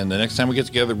 and the next time we get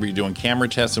together, we're doing camera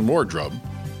tests and wardrobe,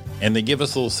 and they give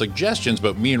us little suggestions,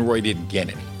 but me and Roy didn't get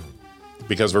any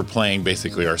because we're playing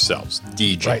basically ourselves,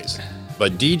 DJs. Right.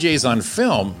 But DJs on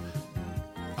film,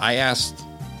 I asked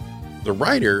the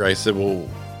writer, I said, well,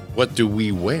 what do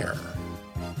we wear?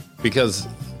 Because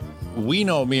we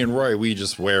know, me and Roy, we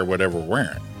just wear whatever we're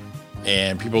wearing.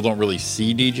 And people don't really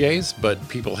see DJs, but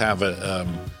people have a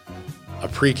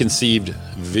preconceived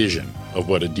vision of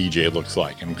what a DJ looks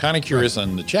like. And I'm kind of curious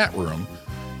in the chat room,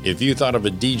 if you thought of a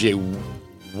DJ,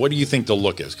 what do you think the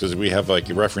look is? Because we have like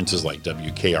references like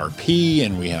WKRP,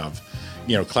 and we have,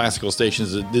 classical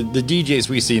stations. The DJs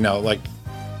we see now, like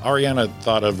Ariana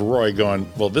thought of Roy going,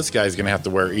 well, this guy's going to have to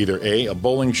wear either a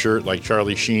bowling shirt like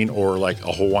Charlie Sheen or like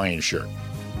a Hawaiian shirt.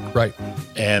 Right.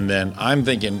 And then I'm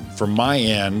thinking, from my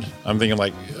end, I'm thinking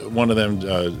like one of them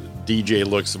DJ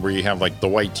looks where you have like the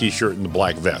white T-shirt and the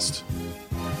black vest.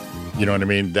 You know what I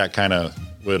mean? That kind of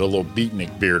with a little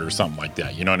beatnik beard or something like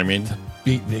that. You know what I mean?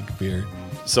 Beatnik beard.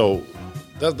 So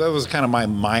that was kind of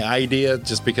my idea,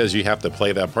 just because you have to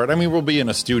play that part. I mean, we'll be in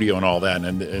a studio and all that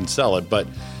and sell it, but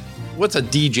what's a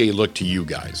DJ look to you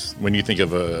guys when you think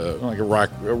of a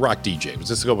rock DJ? Let's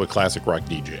just go with classic rock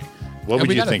DJ. What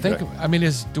would you think? I mean,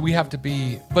 do we have to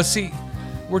be? But see,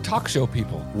 we're talk show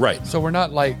people, Right. So we're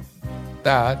not like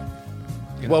that.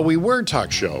 Well, we were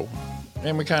talk show,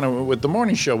 and we kind of with the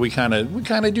morning show, we kind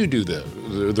of do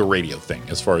the radio thing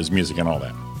as far as music and all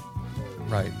that.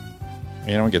 Right.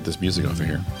 I don't get this music off of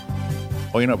here.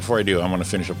 Oh, before I do, I'm going to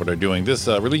finish up what I'm doing. This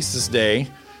released this day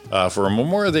for a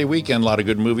Memorial Day weekend. A lot of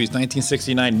good movies.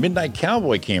 1969, Midnight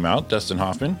Cowboy came out. Dustin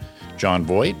Hoffman, John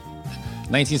Voight.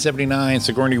 1979,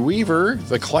 Sigourney Weaver,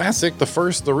 the classic, the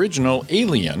first original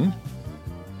Alien.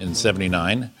 In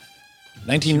 79.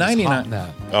 1999. Hot in that.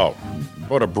 Oh,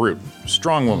 what a brute.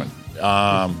 Strong woman.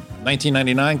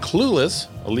 1999, Clueless,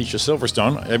 Alicia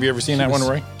Silverstone. Have you ever seen that one,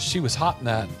 Roy? She was hot in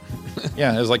that.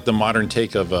 Yeah, it was like the modern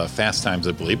take of Fast Times,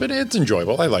 I believe, but it's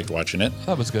enjoyable. I liked watching it.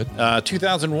 That was good.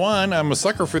 2001, I'm a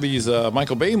sucker for these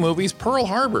Michael Bay movies, Pearl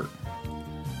Harbor,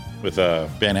 with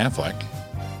Ben Affleck.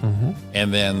 Mm-hmm.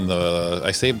 And then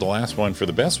I saved the last one for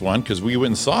the best one because we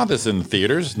went and saw this in the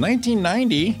theaters.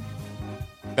 1990,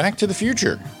 Back to the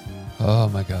Future. Oh,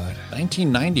 my God.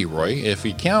 1990, Roy, if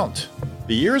we count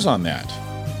the years on that.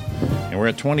 And we're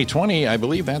at 2020, I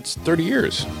believe that's 30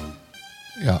 years.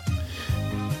 Yeah.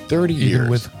 30 years. Even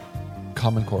with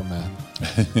Common Core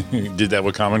math. Did that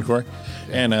with Common Core?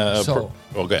 And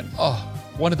good. Oh,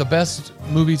 one of the best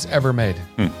movies ever made.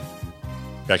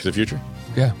 Back to the Future?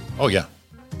 Yeah. Oh, yeah.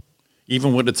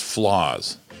 Even with its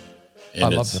flaws. I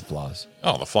love the flaws.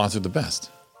 Oh, the flaws are the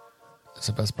best. It's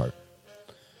the best part.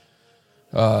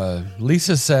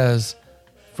 Lisa says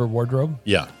for wardrobe.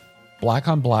 Yeah. Black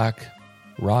on black.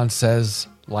 Ron says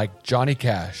like Johnny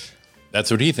Cash. That's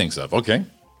what he thinks of. Okay.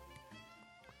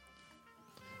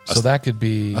 So that could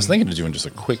be. I was thinking of doing just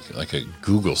a quick, like a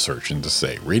Google search and just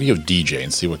say radio DJ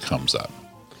and see what comes up.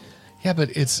 Yeah, but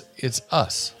it's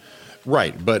us.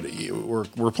 Right, but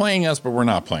we're playing us, but we're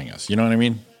not playing us. You know what I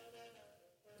mean?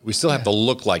 We still have to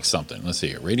look like something. Let's see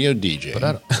here. Radio DJ.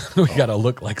 But we got to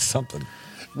look like something.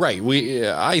 Right,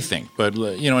 I think. But,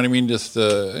 you know what I mean? Just,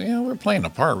 we're playing a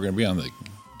part. We're going to be on the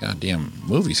goddamn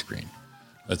movie screen.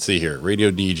 Let's see here. Radio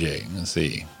DJ. Let's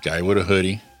see. Guy with a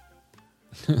hoodie.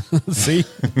 See?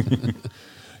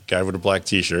 Guy with a black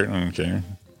T-shirt. Okay.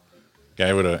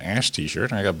 Guy with an ash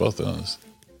T-shirt. I got both of those.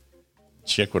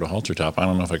 Chick with a halter top. I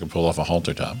don't know if I can pull off a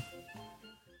halter top.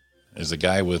 There's a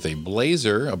guy with a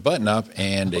blazer, a button-up,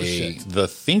 and the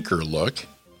thinker look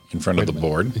in front of the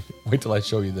board. Wait till I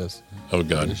show you this. Oh,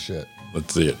 God. This shit.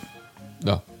 Let's see it.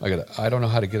 No, I don't know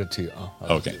how to get it to you. Oh,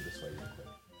 I'll Okay. just do it this way real quick.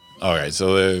 All right,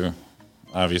 so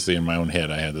obviously in my own head,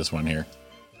 I had this one here.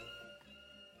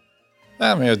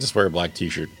 I mean, I just wear a black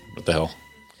T-shirt. What the hell?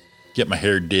 Get my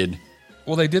hair did.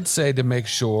 Well, they did say to make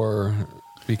sure,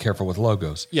 be careful with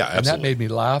logos. Yeah, And that absolutely. made me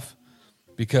laugh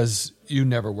because you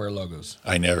never wear logos.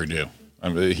 I never do. I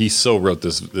mean, he so wrote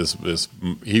this.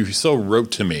 He so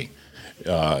wrote to me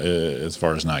as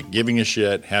far as not giving a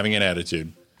shit, having an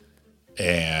attitude,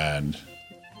 and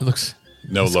It looks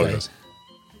no this logos.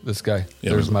 This guy. Yeah,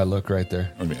 There's but- my look right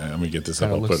there. Let me get this up.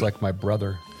 Kind of I'll looks put, like my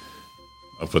brother.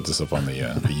 I'll put this up on the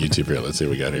YouTube here. Let's see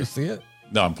what we got You here. see it?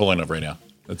 No, I'm pulling up right now.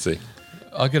 Let's see.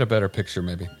 I'll get a better picture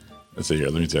maybe. Let's see here.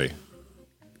 Let me tell you.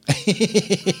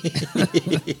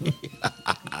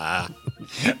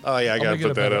 Oh yeah, I gotta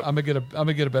put that up. I'm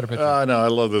gonna get a better picture. Oh no, I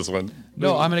love this one.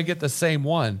 No, I'm gonna get the same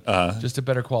one, just a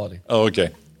better quality. Oh, okay.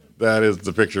 That is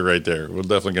the picture right there. We're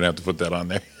definitely going to have to put that on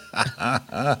there.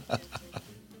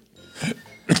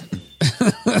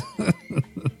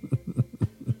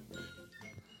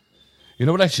 You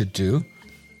know what I should do?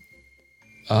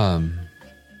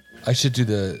 I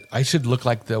should look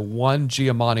like the one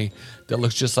Giamatti that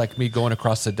looks just like me going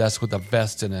across the desk with a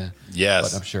vest and a Yes.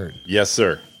 button-up shirt. Yes,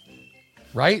 sir.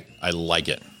 Right? I like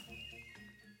it.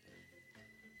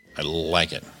 I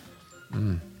like it.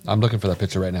 I'm looking for that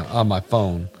picture right now on my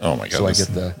phone. Oh, my God, So this-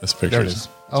 I get this there picture it is- is.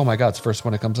 Oh my God, it's the first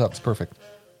one that comes up. It's perfect.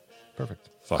 Perfect.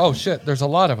 Fucking- Oh shit, there's a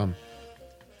lot of them.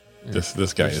 This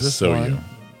guy There's is this so one. you.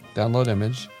 Download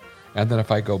image. And then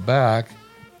if I go back,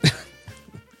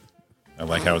 I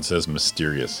like how it says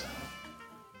mysterious.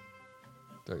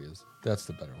 there he is. That's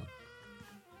the better one.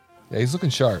 Yeah, he's looking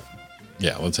sharp.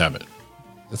 Yeah, let's have it.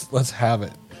 Let's have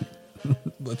it.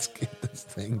 Let's get this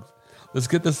thing. Let's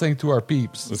get this thing to our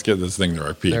peeps. Let's get this thing to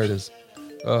our peeps. There it is.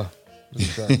 Oh, look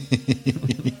at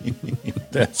that.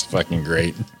 That's fucking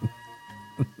great.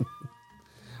 Well,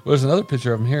 there's another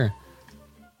picture of him here.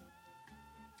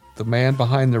 The man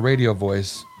behind the radio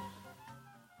voice.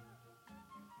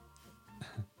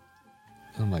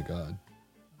 Oh my God.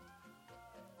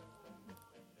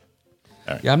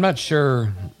 All right. Yeah, I'm not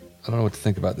sure. I don't know what to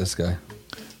think about this guy. Let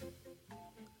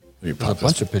me There's pop a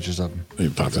bunch this, of pictures of him. let me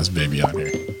pop this baby on here.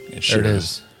 And There share it this.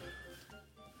 is.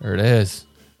 There it is.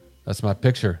 That's my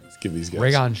picture. Let's give these guys.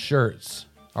 Rayon shirts.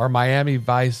 Our Miami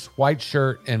Vice white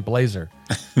shirt and blazer.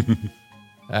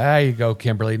 There you go,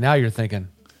 Kimberly. Now you're thinking.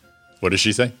 What does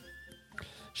she say?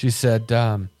 She said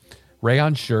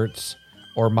rayon shirts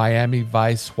or Miami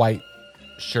Vice white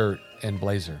shirt and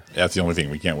blazer. That's the only thing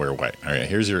we can't wear white. All right,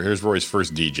 here's Roy's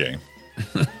first DJ,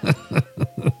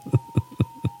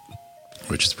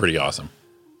 which is pretty awesome.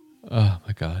 Oh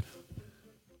my God.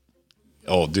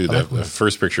 Oh, dude, I like the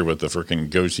first picture with the freaking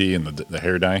goatee and the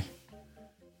hair dye.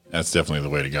 That's definitely the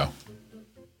way to go.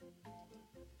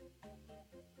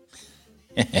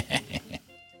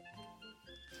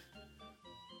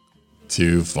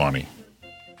 Too funny.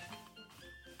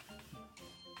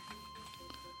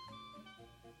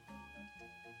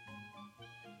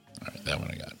 All right, that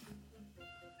one I got.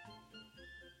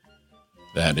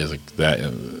 That is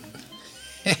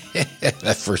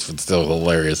that first one's still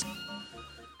hilarious.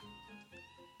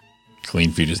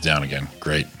 Clean feet is down again.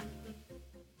 Great.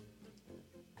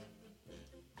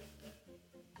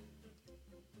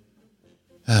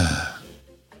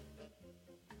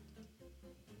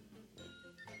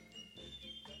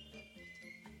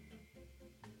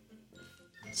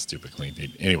 Stupid clean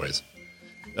feet. Anyways,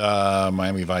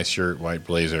 Miami Vice shirt, white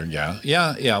blazer. Yeah.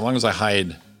 As long as I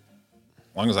hide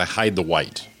the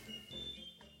white,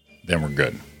 then we're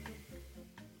good.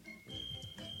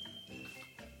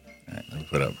 All right,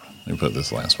 let me put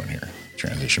this last one here.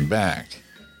 Transition back.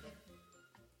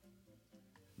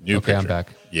 New Okay, I'm picture.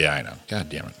 back. Yeah, I know. God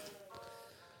damn it.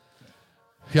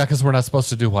 Yeah, because we're not supposed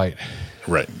to do white.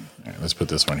 Right. All right. Let's put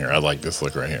this one here. I like this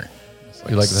look right here. It's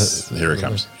You like this? Here it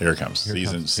comes. Here it comes.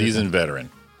 Seasoned veteran.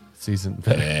 Seasoned.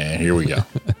 And here we go.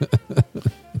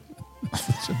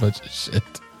 Such a bunch of shit.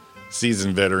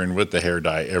 Seasoned veteran with the hair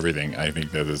dye, everything. I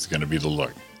think that is going to be the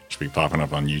look. Should be popping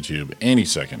up on YouTube any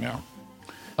second now.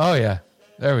 Oh yeah,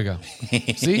 there we go.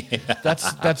 See,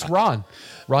 that's Ron.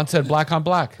 Ron said black on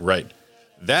black. Right.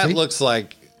 That See? looks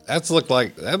like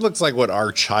what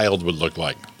our child would look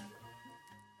like.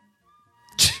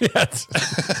 Yes.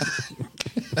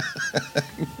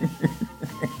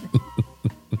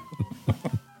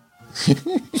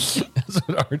 That's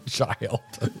what our child.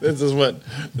 This is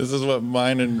what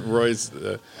mine and Roy's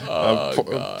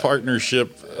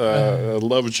partnership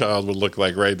love child would look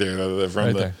like right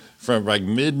there. From like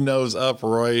mid nose up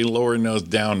Roy, lower nose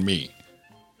down me.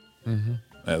 Mm-hmm.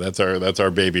 That's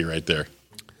our baby right there.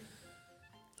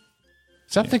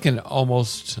 So I'm thinking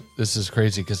almost. This is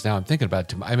crazy because now I'm thinking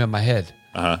about it. I'm in my head.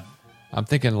 I'm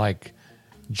thinking like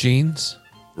jeans,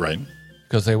 Right.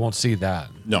 because they won't see that,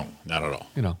 No, not at all.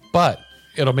 But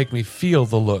it'll make me feel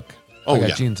the look. Oh, I got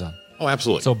yeah. jeans on. Oh,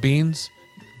 absolutely. So beans,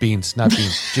 not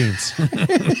beans, jeans.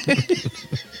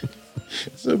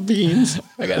 So beans.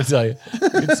 I gotta tell you, I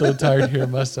get so tired of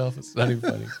hearing myself. It's not even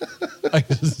funny.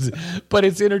 But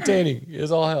it's entertaining.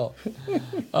 It's all hell.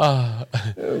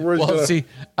 Well, see,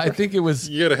 I think it was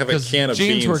You gotta have a 'cause can of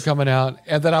jeans were beans. coming out,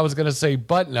 and then I was gonna say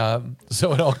button up,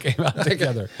 so it all came out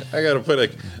together. I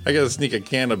gotta sneak a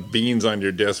can of beans on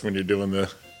your desk when you're doing the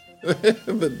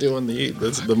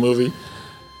the movie.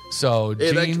 So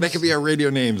Hey, jeans, that could be our radio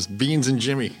names: Beans and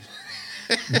Jimmy.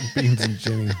 Beans and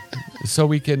Jimmy. So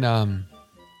we can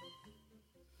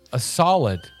a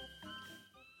solid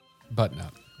button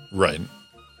up Right.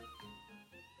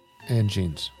 and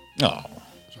jeans. Oh,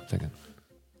 That's what I'm thinking.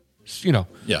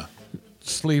 yeah.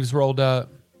 Sleeves rolled up.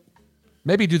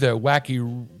 Maybe do the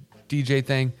wacky DJ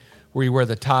thing where you wear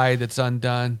the tie that's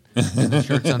undone and the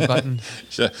shirt's unbuttoned.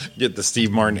 Get the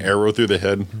Steve Martin arrow through the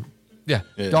head. Yeah.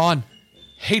 Yeah. Dawn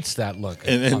hates that look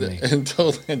on me. And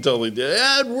totally did.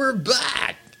 And we're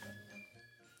back.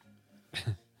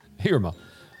 Here, Mo.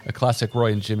 A classic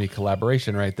Roy and Jimmy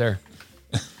collaboration right there.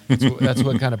 That's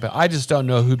what kind of... I just don't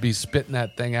know who'd be spitting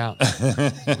that thing out.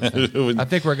 I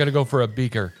think we're going to go for a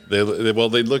beaker. They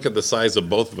look at the size of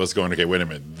both of us going, okay, wait a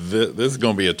minute. This is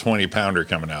going to be a 20-pounder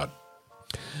coming out.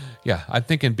 Yeah, I'm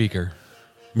thinking beaker.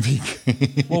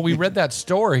 Well, we read that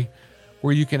story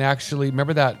where you can actually...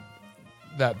 Remember that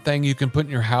thing you can put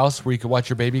in your house where you can watch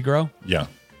your baby grow? Yeah.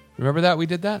 Remember that? We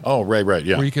did that? Oh, right,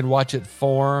 yeah. Where you can watch it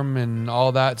form and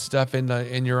all that stuff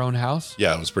in your own house?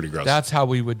 Yeah, it was pretty gross. That's how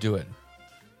we would do it.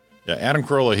 Yeah, Adam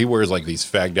Carolla, he wears like these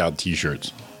fagged out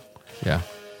T-shirts. Yeah.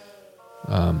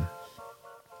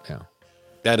 Yeah.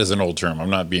 That is an old term.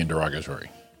 I'm not being derogatory.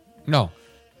 No.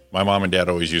 My mom and dad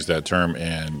always used that term,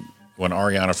 and when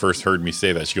Ariana first heard me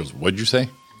say that, she goes, "What'd you say?"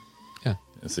 Yeah.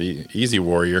 It's easy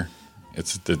warrior.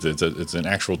 It's an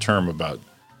actual term about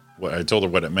what I told her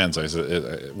what it meant. So I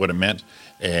said what it meant,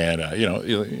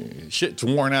 and shit's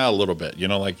worn out a little bit.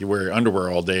 Like you wear underwear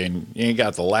all day and you ain't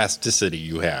got the elasticity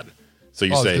you had. So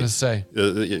you I was gonna say.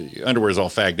 Underwear is all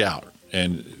fagged out,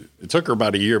 and it took her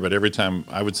about a year. But every time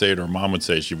I would say it or Mom would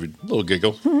say it, she would a little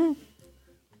giggle.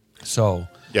 So.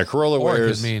 Yeah, Corolla Or it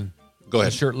wears. could mean Go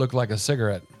ahead. the shirt looked like a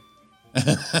cigarette.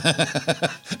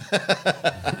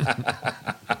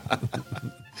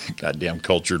 Goddamn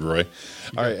cultured Roy.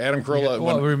 All right, Adam Carolla.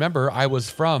 Well, remember, I was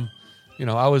from,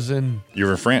 I was in You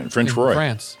were French Roy.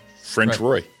 France. French Right.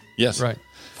 Roy. Yes. Right.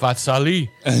 Fatsali.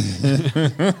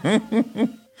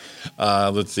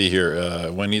 Let's see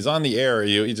here. When he's on the air,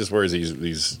 he just wears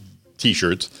these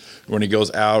T-shirts. When he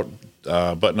goes out,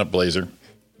 button-up blazer.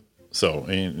 So,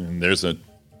 and there's a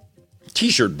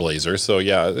T-shirt blazer. So,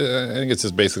 yeah, I think it's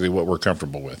just basically what we're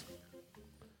comfortable with.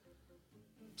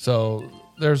 So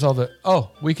there's all the.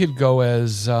 Oh, we could go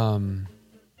as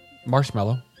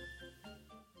Marshmallow.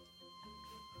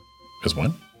 As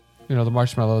one? The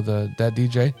Marshmallow, that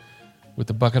DJ with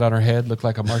the bucket on her head looked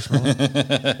like a marshmallow.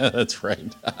 That's right.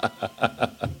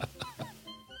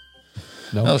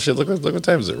 No, Oh, shit. Look what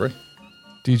time is it, Roy?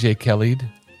 DJ Khaled.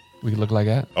 We could look like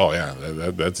that. Oh, yeah.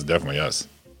 That's definitely us.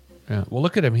 Yeah. Well,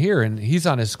 look at him here, and he's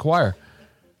on his choir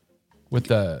with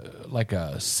like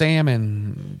a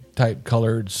salmon type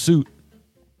colored suit.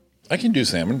 I can do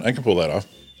salmon. I can pull that off.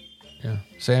 Yeah,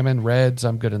 salmon, reds.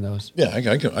 I'm good in those. Yeah, I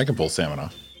can pull salmon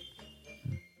off.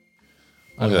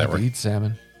 I Look at like that, to Roy. eat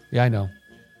salmon. Yeah, I know.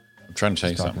 I'm trying to tell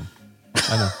you Talking.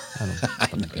 something.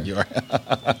 I know. You are.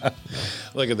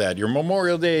 Look at that. Your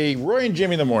Memorial Day, Roy and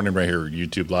Jimmy in the Morning right here,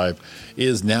 YouTube Live,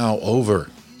 is now over.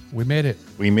 We made it.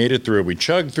 We made it through. We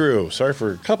chugged through. Sorry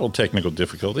for a couple technical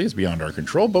difficulties beyond our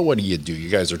control, but what do? You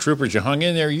guys are troopers. You hung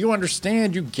in there. You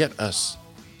understand. You get us.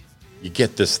 You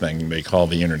get this thing they call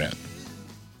the internet.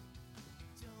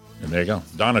 And there you go.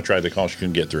 Donna tried to call. She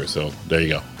couldn't get through. So there you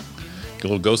go. A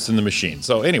little ghost in the machine.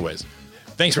 So anyways,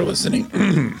 thanks for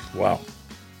listening. Wow.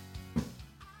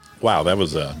 Wow, that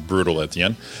was brutal at the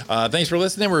end. Thanks for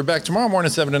listening. We're back tomorrow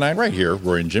morning, 7 to 9, right here.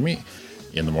 Roy and Jimmy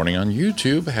in the morning on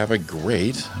YouTube. Have a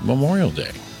great Memorial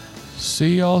Day.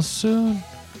 See y'all soon.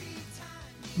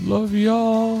 Love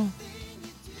y'all.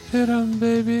 Hit 'em,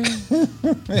 baby.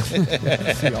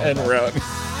 And we're out.